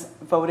Protestants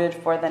voted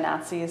for the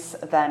Nazis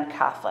than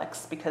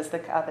Catholics because,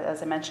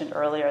 as I mentioned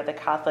earlier, the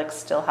Catholics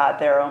still had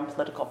their own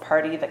political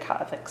party, the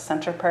Catholic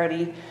Center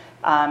Party.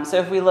 So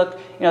if we look,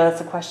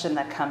 that's a question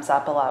that comes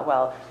up a lot.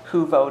 Well,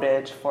 who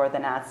voted for the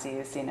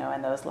Nazis, in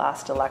those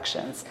last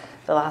elections,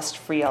 the last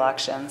free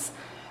elections?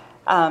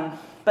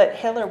 But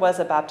Hitler was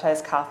a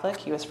baptized Catholic.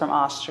 He was from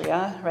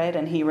Austria, right?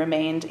 And he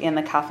remained in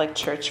the Catholic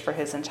Church for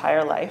his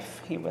entire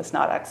life. He was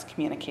not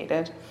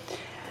excommunicated.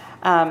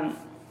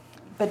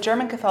 But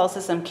German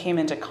Catholicism came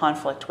into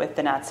conflict with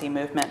the Nazi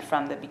movement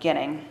from the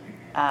beginning.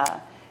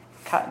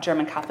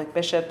 German Catholic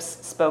bishops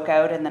spoke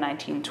out in the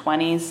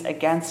 1920s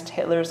against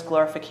Hitler's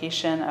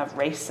glorification of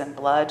race and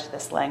blood,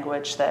 this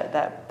language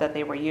that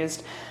they were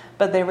used,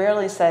 but they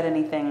rarely said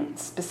anything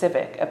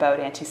specific about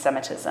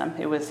anti-Semitism.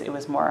 It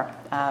was more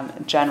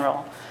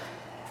general.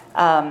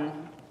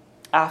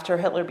 After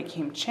Hitler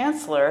became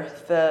chancellor,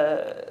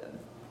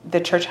 the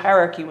church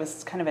hierarchy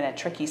was kind of in a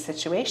tricky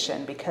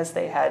situation because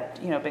they had,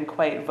 been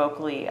quite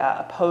vocally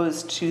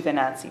opposed to the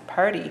Nazi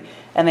party,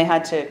 and they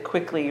had to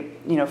quickly,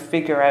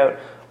 figure out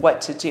what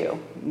to do.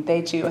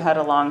 They too had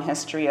a long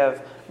history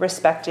of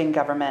respecting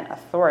government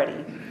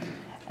authority,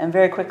 and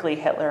very quickly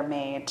Hitler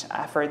made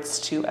efforts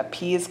to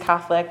appease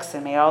Catholics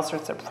and made all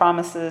sorts of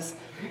promises,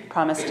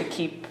 promised to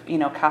keep,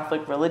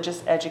 Catholic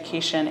religious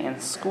education in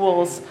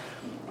schools.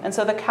 And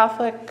so the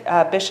Catholic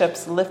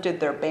bishops lifted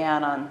their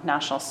ban on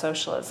National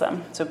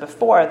Socialism. So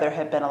before, there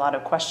had been a lot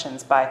of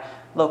questions by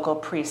local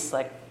priests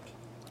like,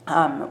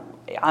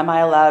 am I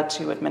allowed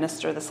to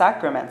administer the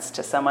sacraments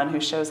to someone who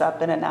shows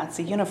up in a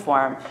Nazi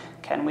uniform?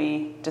 Can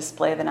we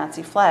display the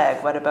Nazi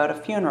flag? What about a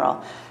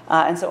funeral?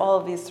 And so all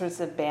of these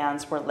sorts of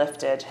bans were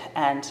lifted,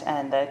 and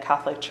the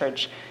Catholic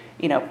Church,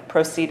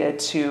 proceeded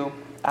to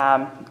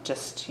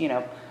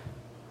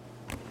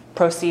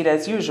proceed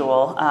as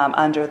usual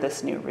under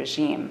this new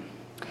regime.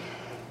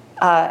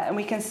 And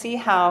we can see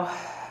how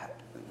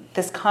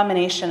this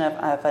combination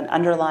of an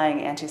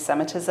underlying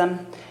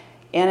anti-Semitism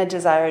and a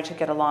desire to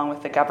get along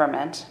with the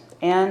government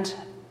and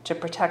to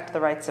protect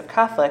the rights of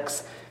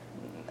Catholics,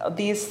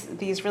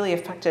 these really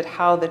affected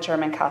how the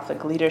German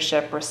Catholic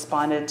leadership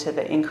responded to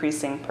the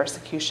increasing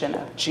persecution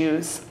of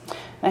Jews.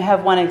 And I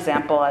have one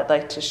example I'd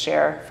like to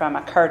share from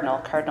a cardinal,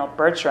 Cardinal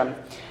Bertram,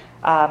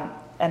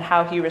 and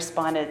how he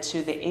responded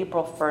to the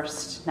April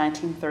 1st,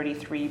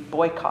 1933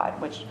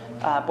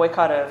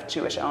 boycott of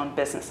Jewish-owned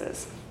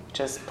businesses, which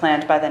was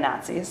planned by the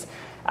Nazis,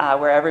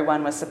 where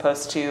everyone was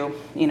supposed to,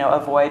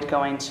 avoid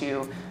going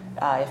to,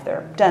 if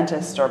their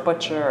dentist or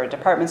butcher or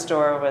department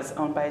store was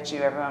owned by a Jew,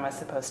 everyone was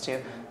supposed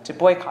to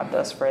boycott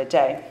those for a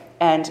day.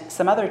 And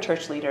some other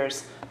church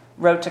leaders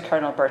wrote to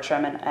Cardinal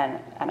Bertram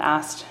and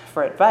asked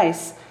for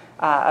advice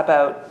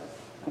about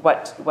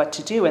what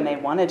to do, and they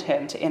wanted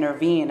him to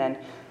intervene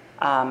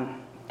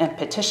and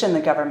petition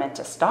the government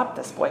to stop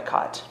this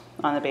boycott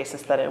on the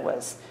basis that it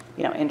was,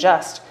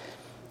 unjust.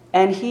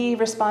 And he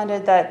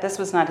responded that this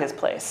was not his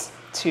place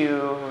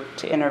to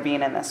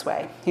intervene in this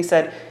way. He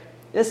said,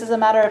 this is a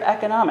matter of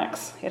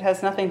economics. It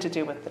has nothing to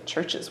do with the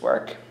church's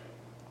work.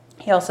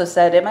 He also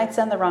said it might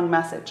send the wrong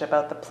message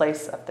about the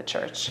place of the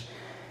church.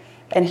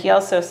 And he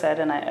also said,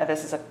 and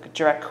this is a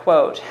direct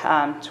quote,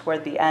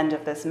 toward the end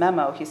of this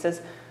memo, he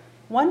says,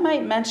 one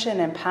might mention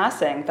in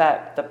passing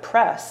that the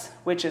press,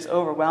 which is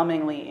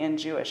overwhelmingly in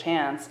Jewish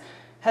hands,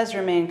 has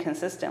remained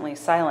consistently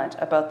silent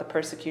about the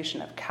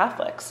persecution of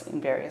Catholics in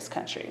various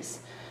countries.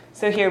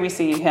 So here we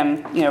see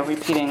him,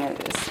 repeating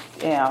this,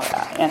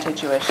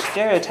 anti-Jewish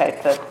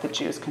stereotype that the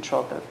Jews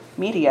controlled the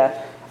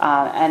media,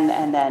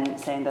 and then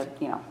saying that,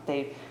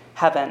 they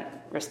haven't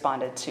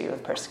responded to the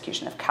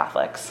persecution of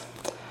Catholics.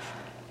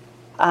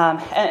 And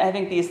I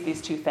think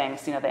these two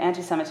things, the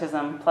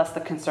anti-Semitism plus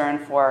the concern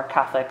for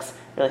Catholics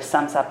really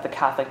sums up the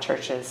Catholic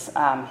Church's,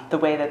 the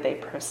way that they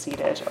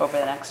proceeded over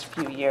the next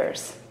few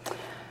years.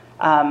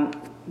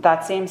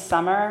 That same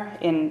summer,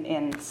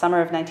 in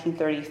summer of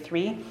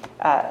 1933,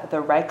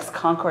 the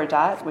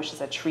Reichskonkordat, which is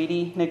a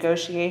treaty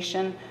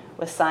negotiation,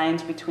 was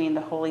signed between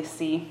the Holy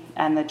See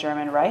and the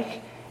German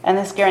Reich, and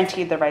this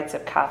guaranteed the rights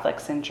of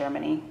Catholics in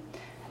Germany.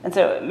 And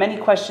so many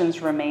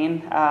questions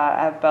remain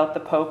about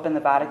the Pope and the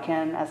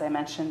Vatican, as I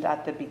mentioned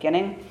at the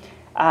beginning,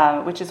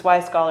 which is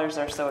why scholars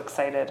are so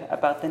excited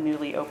about the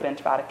newly opened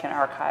Vatican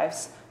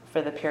archives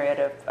for the period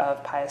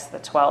of Pius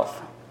XII.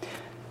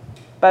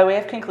 By way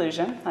of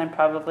conclusion, I'm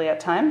probably at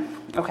time.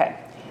 Okay.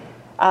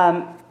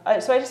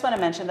 So I just want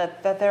to mention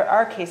that there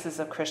are cases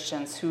of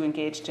Christians who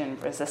engaged in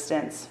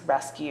resistance,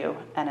 rescue,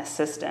 and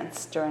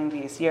assistance during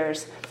these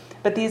years.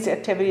 But these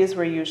activities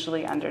were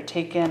usually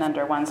undertaken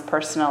under one's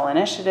personal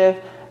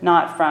initiative,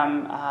 not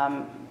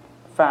from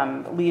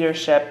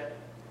leadership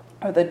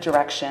or the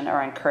direction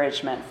or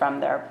encouragement from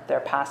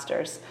their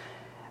pastors.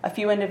 A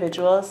few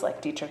individuals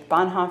like Dietrich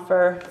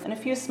Bonhoeffer and a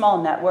few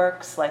small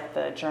networks like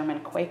the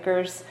German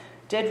Quakers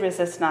did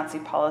resist Nazi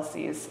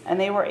policies, and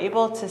they were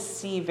able to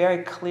see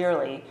very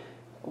clearly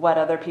what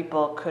other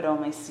people could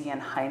only see in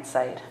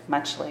hindsight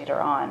much later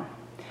on.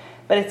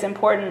 But it's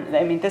important,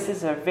 I mean, this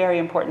is a very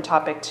important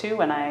topic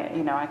too, and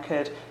I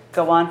could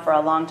go on for a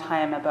long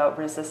time about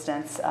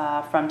resistance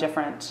from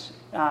different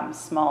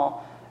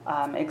small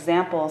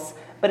examples,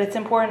 but it's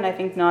important, I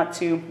think, not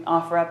to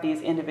offer up these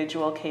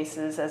individual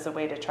cases as a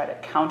way to try to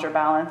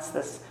counterbalance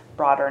this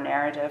broader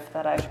narrative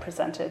that I've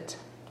presented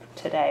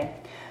today.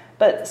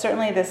 But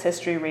certainly this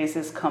history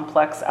raises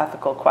complex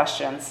ethical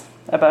questions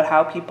about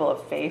how people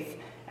of faith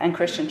and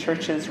Christian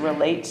churches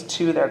relate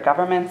to their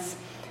governments,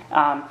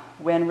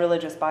 when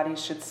religious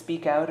bodies should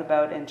speak out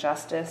about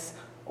injustice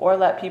or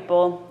let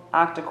people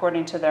act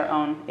according to their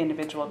own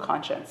individual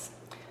conscience.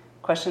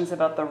 Questions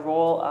about the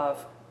role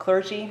of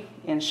clergy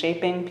in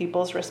shaping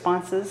people's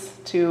responses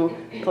to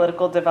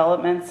political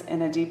developments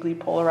in a deeply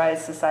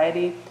polarized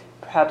society,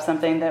 perhaps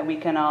something that we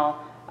can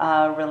all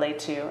relate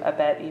to a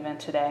bit even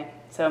today.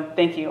 So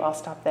thank you. I'll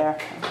stop there.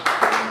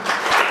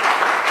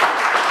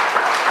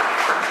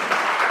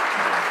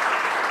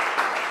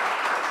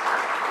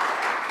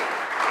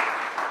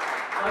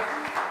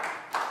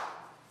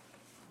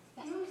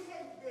 You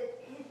said that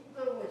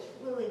Hitler was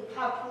really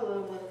popular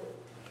with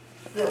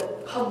the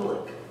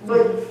public,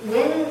 but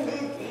when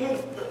did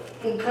Hitler,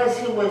 because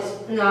he was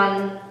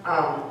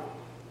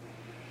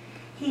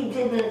he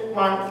didn't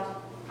want,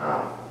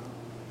 a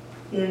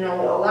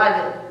lot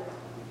of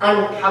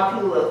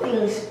unpopular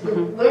things, but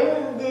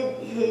when did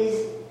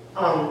his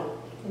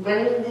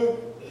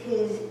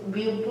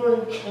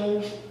viewpoint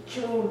change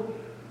to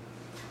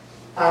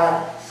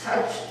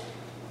such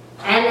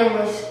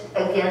animus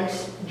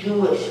against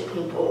Jewish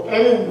people?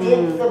 And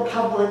did the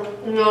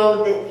public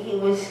know that he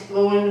was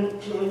going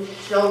to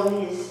show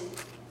his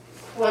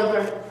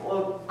pleasant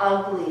or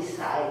ugly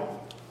side?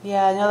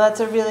 Yeah, no,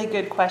 that's a really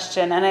good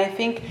question. And I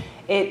think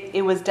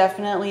it was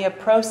definitely a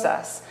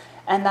process.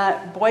 And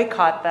that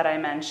boycott that I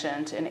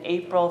mentioned in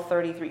April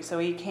 1933,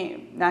 so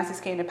Nazis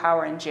came to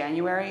power in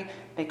January.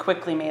 They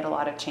quickly made a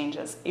lot of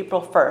changes.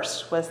 April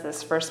 1st was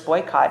this first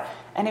boycott,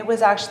 and it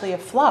was actually a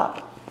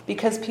flop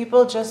because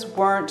people just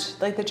weren't,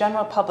 like the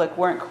general public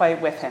weren't quite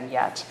with him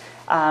yet.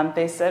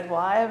 They said, well,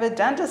 I have a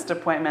dentist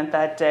appointment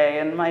that day,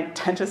 and my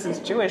dentist is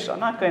Jewish, so I'm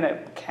not going to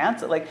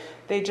cancel. Like,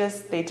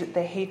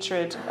 the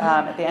hatred,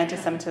 the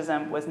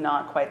anti-Semitism was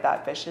not quite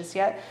that vicious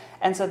yet,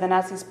 and so the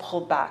Nazis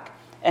pulled back.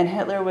 And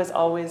Hitler was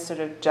always sort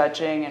of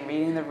judging and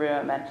reading the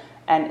room,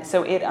 and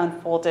so it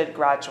unfolded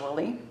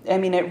gradually. I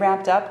mean, it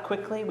ramped up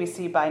quickly. We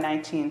see by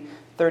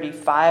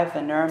 1935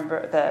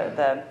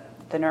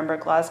 the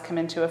Nuremberg laws come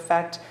into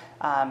effect.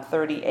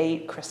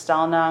 1938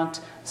 Kristallnacht,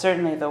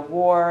 certainly the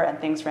war, and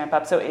things ramp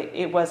up. So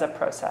it was a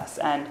process,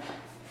 and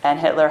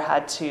Hitler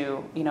had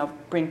to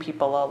bring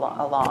people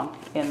along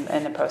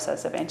in the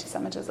process of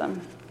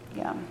anti-Semitism.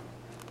 Yeah.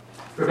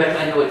 Rebecca,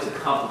 I know it's a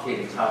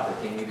complicated topic,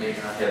 and you may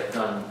not have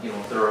done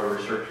thorough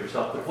research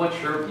yourself, but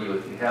what's your view,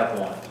 if you have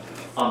one,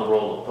 on the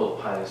role of Pope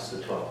Pius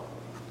XII?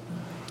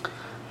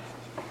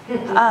 Easy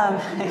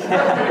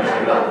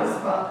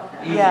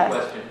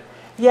question.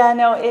 Yeah,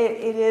 no,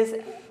 it is.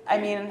 I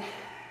mean,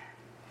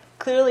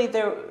 clearly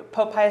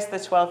Pope Pius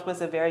XII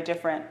was a very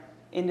different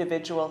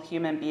individual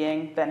human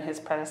being than his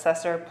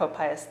predecessor, Pope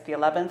Pius XI,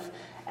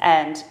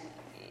 and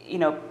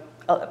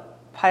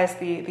Pius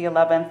XI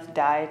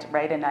died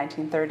right in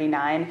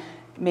 1939.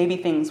 Maybe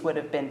things would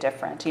have been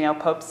different.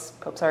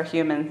 Popes are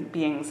human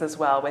beings as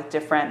well, with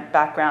different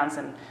backgrounds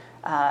and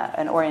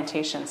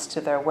orientations to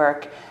their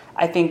work.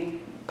 I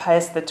think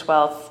Pius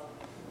XII,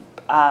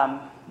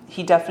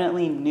 he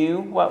definitely knew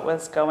what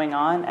was going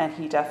on, and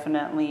he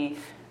definitely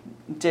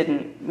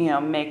didn't,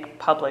 make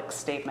public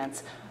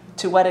statements.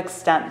 To what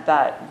extent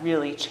that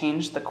really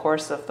changed the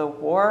course of the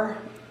war,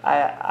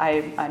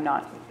 I'm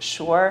not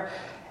sure.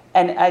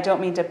 And I don't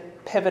mean to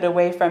pivot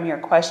away from your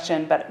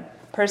question, but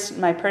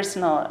my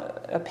personal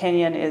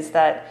opinion is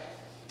that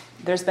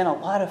there's been a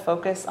lot of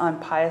focus on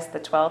Pius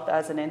XII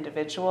as an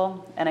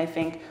individual, and I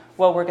think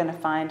what we're going to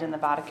find in the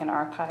Vatican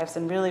archives,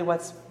 and really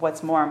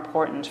what's more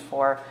important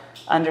for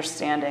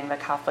understanding the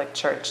Catholic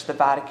Church, the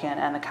Vatican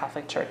and the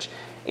Catholic Church,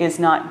 is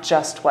not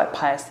just what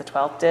Pius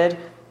XII did,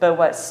 but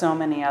what so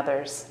many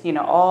others,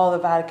 all the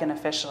Vatican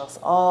officials,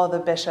 all the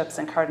bishops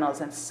and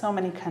cardinals in so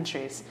many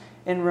countries,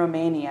 in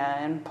Romania,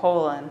 in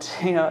Poland,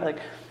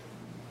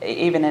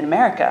 even in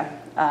America,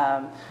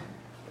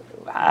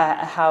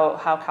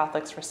 how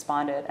Catholics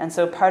responded. And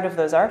so part of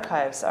those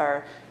archives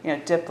are,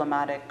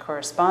 diplomatic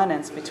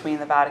correspondence between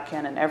the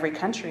Vatican and every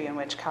country in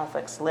which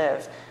Catholics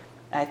live.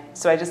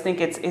 So I just think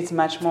it's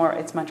much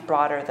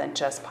broader than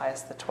just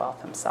Pius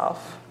XII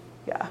himself.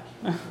 Yeah.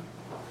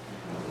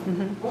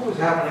 What was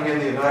happening in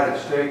the United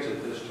States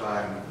at this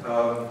time?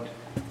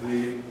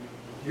 The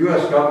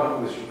U.S.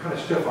 government was kind of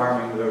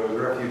stiff-arming the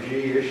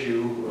refugee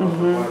issue for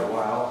quite a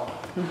while.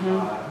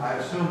 I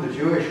assume the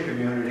Jewish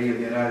community in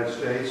the United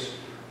States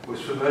was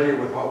familiar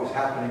with what was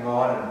happening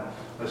on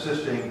and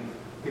assisting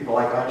people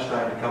like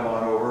Einstein to come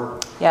on over.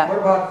 Yeah. What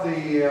about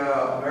the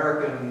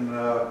American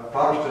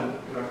Protestant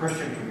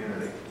Christian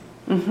community?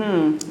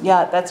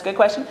 Yeah, that's a good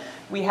question.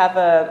 We have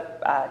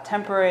a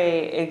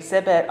temporary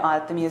exhibit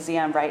at the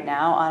museum right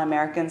now on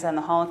Americans and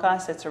the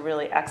Holocaust. It's a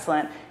really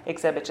excellent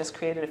exhibit, just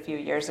created a few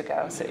years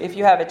ago. So if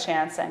you have a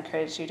chance, I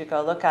encourage you to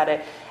go look at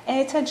it. And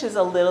it touches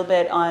a little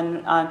bit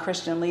on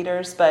Christian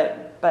leaders,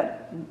 but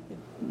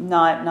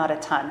not a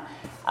ton.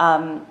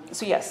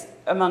 So yes,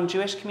 among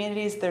Jewish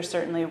communities, there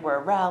certainly were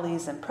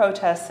rallies and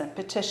protests and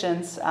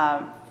petitions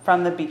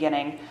from the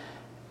beginning.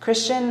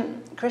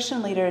 Christian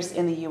leaders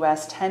in the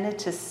U.S. tended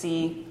to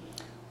see,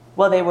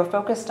 well, they were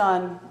focused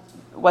on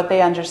what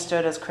they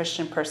understood as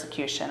Christian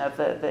persecution.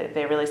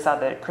 They really saw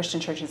the Christian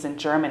churches in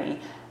Germany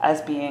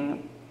as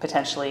being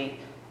potentially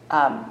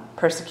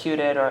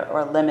persecuted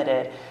or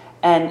limited.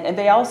 And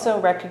they also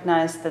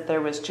recognized that there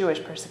was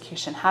Jewish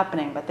persecution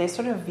happening, but they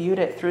sort of viewed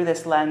it through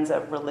this lens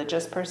of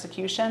religious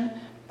persecution,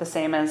 the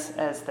same as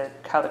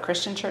how the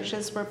Christian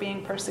churches were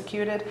being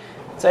persecuted.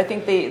 So I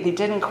think they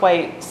didn't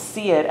quite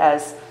see it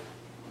as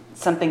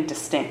something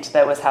distinct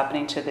that was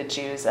happening to the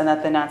Jews, and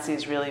that the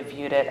Nazis really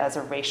viewed it as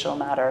a racial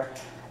matter.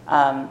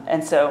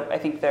 And so I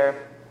think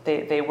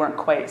they weren't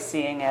quite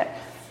seeing it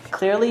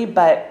clearly,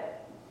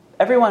 but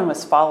everyone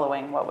was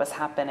following what was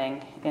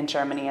happening in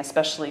Germany,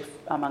 especially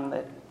among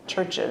the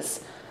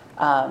churches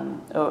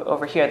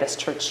over here, this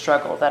church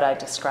struggle that I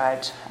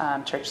described.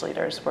 Church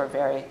leaders were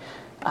very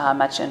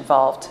much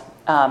involved.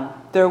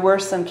 There were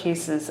some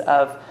cases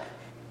of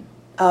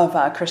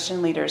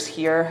Christian leaders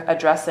here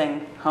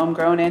addressing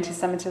homegrown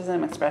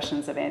anti-Semitism,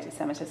 expressions of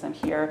anti-Semitism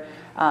here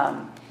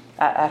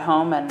at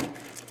home. And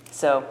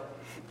so,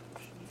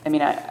 I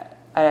mean,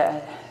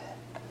 there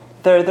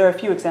are a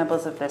few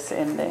examples of this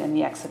in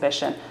the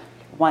exhibition.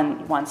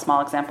 One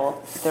small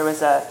example, there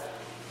was a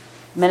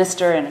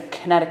minister in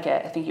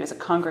Connecticut, I think he was a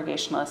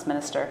Congregationalist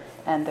minister,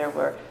 and there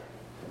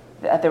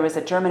was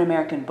a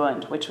German-American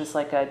Bund, which was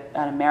like an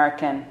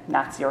American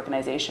Nazi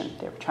organization.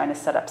 They were trying to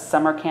set up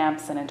summer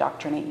camps and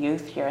indoctrinate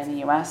youth here in the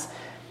U.S.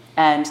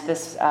 And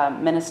this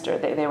minister,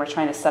 they were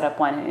trying to set up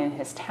one in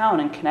his town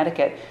in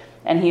Connecticut,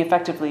 and he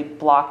effectively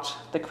blocked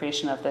the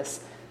creation of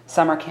this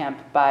summer camp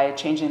by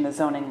changing the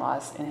zoning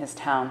laws in his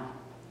town.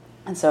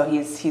 And so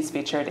he's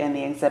featured in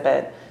the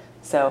exhibit.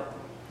 So,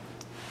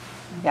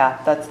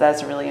 yeah,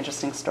 that's a really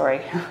interesting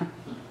story.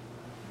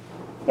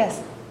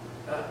 Yes?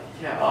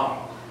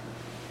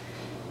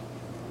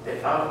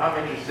 I'm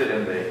interested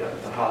in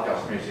the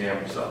Holocaust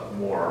Museum's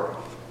more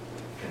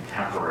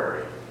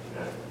contemporary,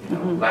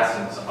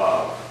 lessons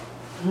of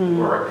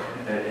work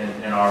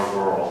in our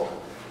world.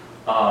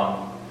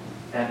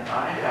 And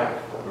I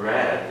have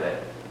read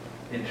that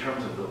in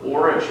terms of the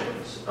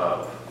origins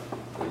of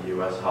the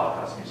U.S.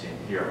 Holocaust Museum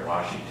here in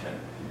Washington,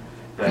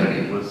 that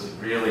it was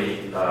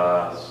really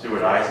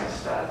Stuart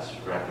Eisenstadt's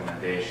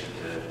recommendation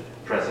to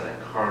President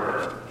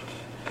Carter.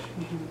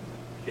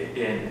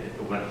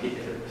 When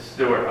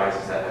Stuart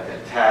Eisenstadt had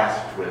been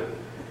tasked with,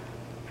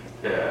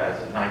 as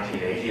the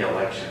 1980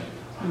 election,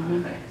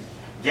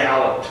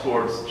 galloped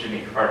towards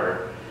Jimmy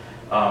Carter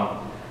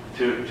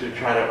to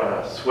try to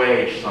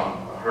assuage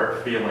some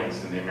hurt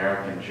feelings in the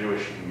American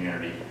Jewish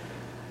community.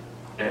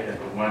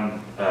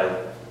 When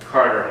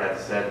Carter had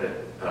said that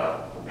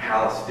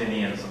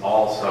Palestinians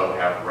also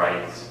have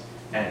rights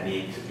and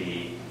need to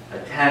be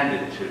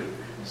attended to,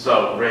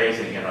 so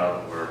raising, in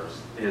other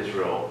words,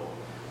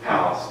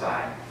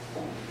 Israel-Palestine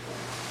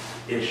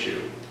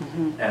issue.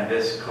 And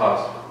this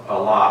caused a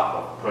lot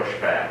of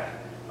pushback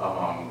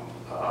among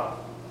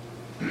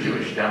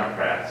Jewish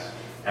Democrats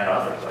and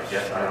others, I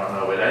guess, I don't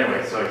know. But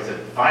anyway, so he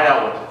said, find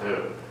out what to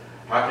do.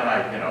 How can I,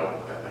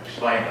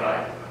 explain that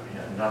I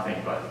have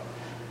nothing but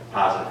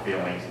positive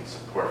feelings and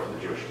support for the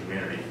Jewish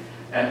community?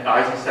 And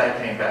Eisenstadt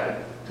came back.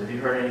 Did you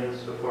heard any of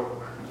this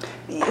before?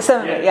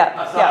 Some of it,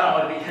 yeah. So I don't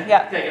want to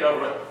be taken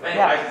over. But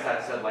anyway, Yeah.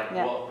 Eisenstadt said,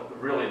 well,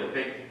 really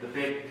the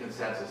big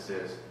consensus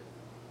is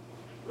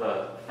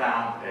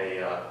found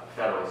a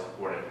federally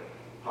supported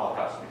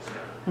Holocaust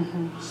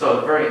museum.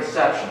 So the very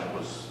inception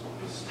was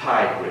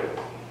tied with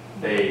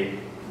a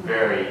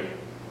very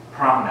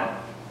prominent,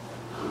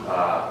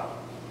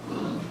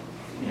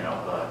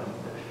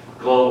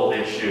 global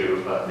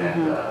issue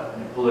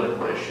and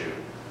political issue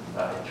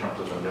in terms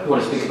of the Middle East. You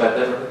want to speak about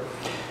that?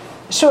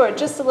 Sure,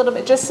 just a little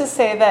bit. Just to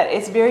say that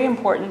it's very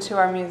important to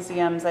our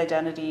museum's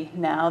identity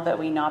now that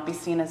we not be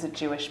seen as a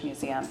Jewish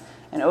museum.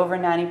 And over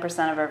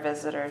 90% of our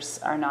visitors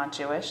are not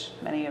Jewish.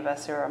 Many of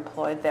us who are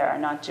employed there are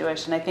not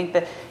Jewish. And I think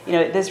that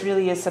this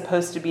really is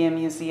supposed to be a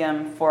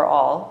museum for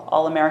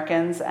all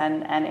Americans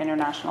and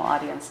international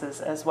audiences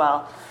as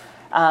well.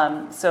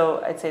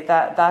 So I'd say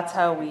that's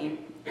how we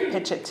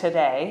pitch it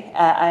today.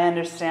 I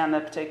understand the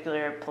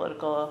particular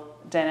political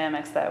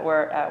dynamics that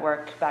were at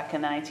work back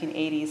in the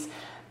 1980s.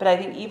 But I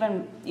think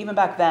even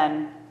back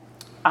then,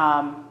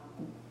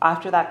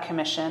 after that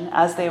commission,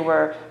 as they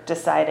were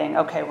deciding,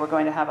 okay, we're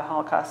going to have a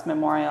Holocaust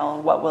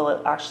memorial, what will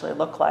it actually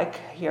look like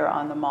here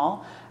on the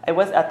Mall? It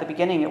was, at the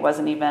beginning, it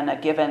wasn't even a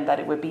given that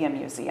it would be a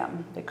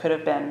museum. It could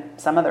have been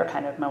some other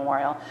kind of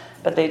memorial,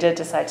 but they did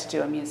decide to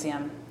do a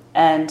museum.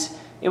 And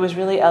it was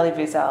really Elie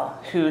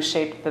Wiesel who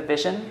shaped the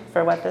vision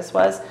for what this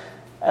was.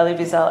 Elie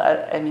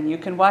Wiesel, I mean, you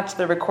can watch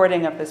the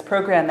recording of this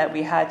program that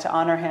we had to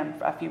honor him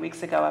a few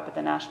weeks ago up at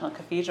the National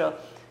Cathedral.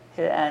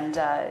 And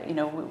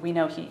we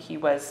know he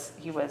was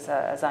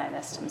a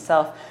Zionist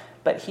himself,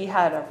 but he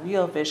had a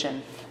real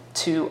vision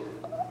to,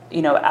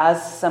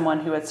 as someone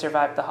who had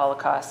survived the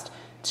Holocaust,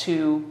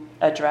 to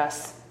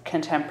address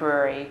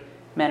contemporary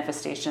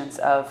manifestations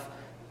of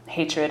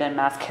hatred and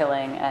mass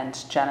killing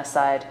and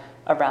genocide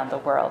around the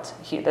world.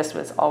 This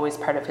was always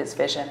part of his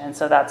vision, and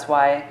so that's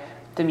why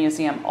the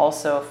museum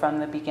also, from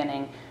the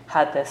beginning,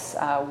 had this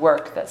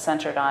work that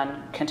centered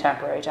on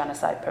contemporary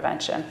genocide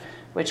prevention,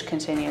 which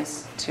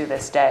continues to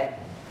this day.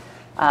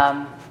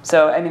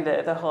 So, I mean,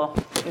 the whole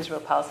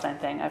Israel-Palestine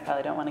thing, I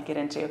probably don't want to get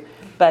into,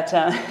 but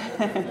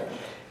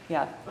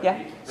yeah.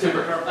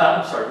 Super.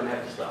 I'm sorry, we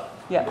have to stop.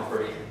 Yeah.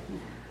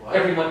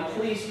 Everyone,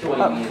 please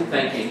join me in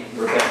thanking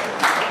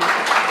Rebecca.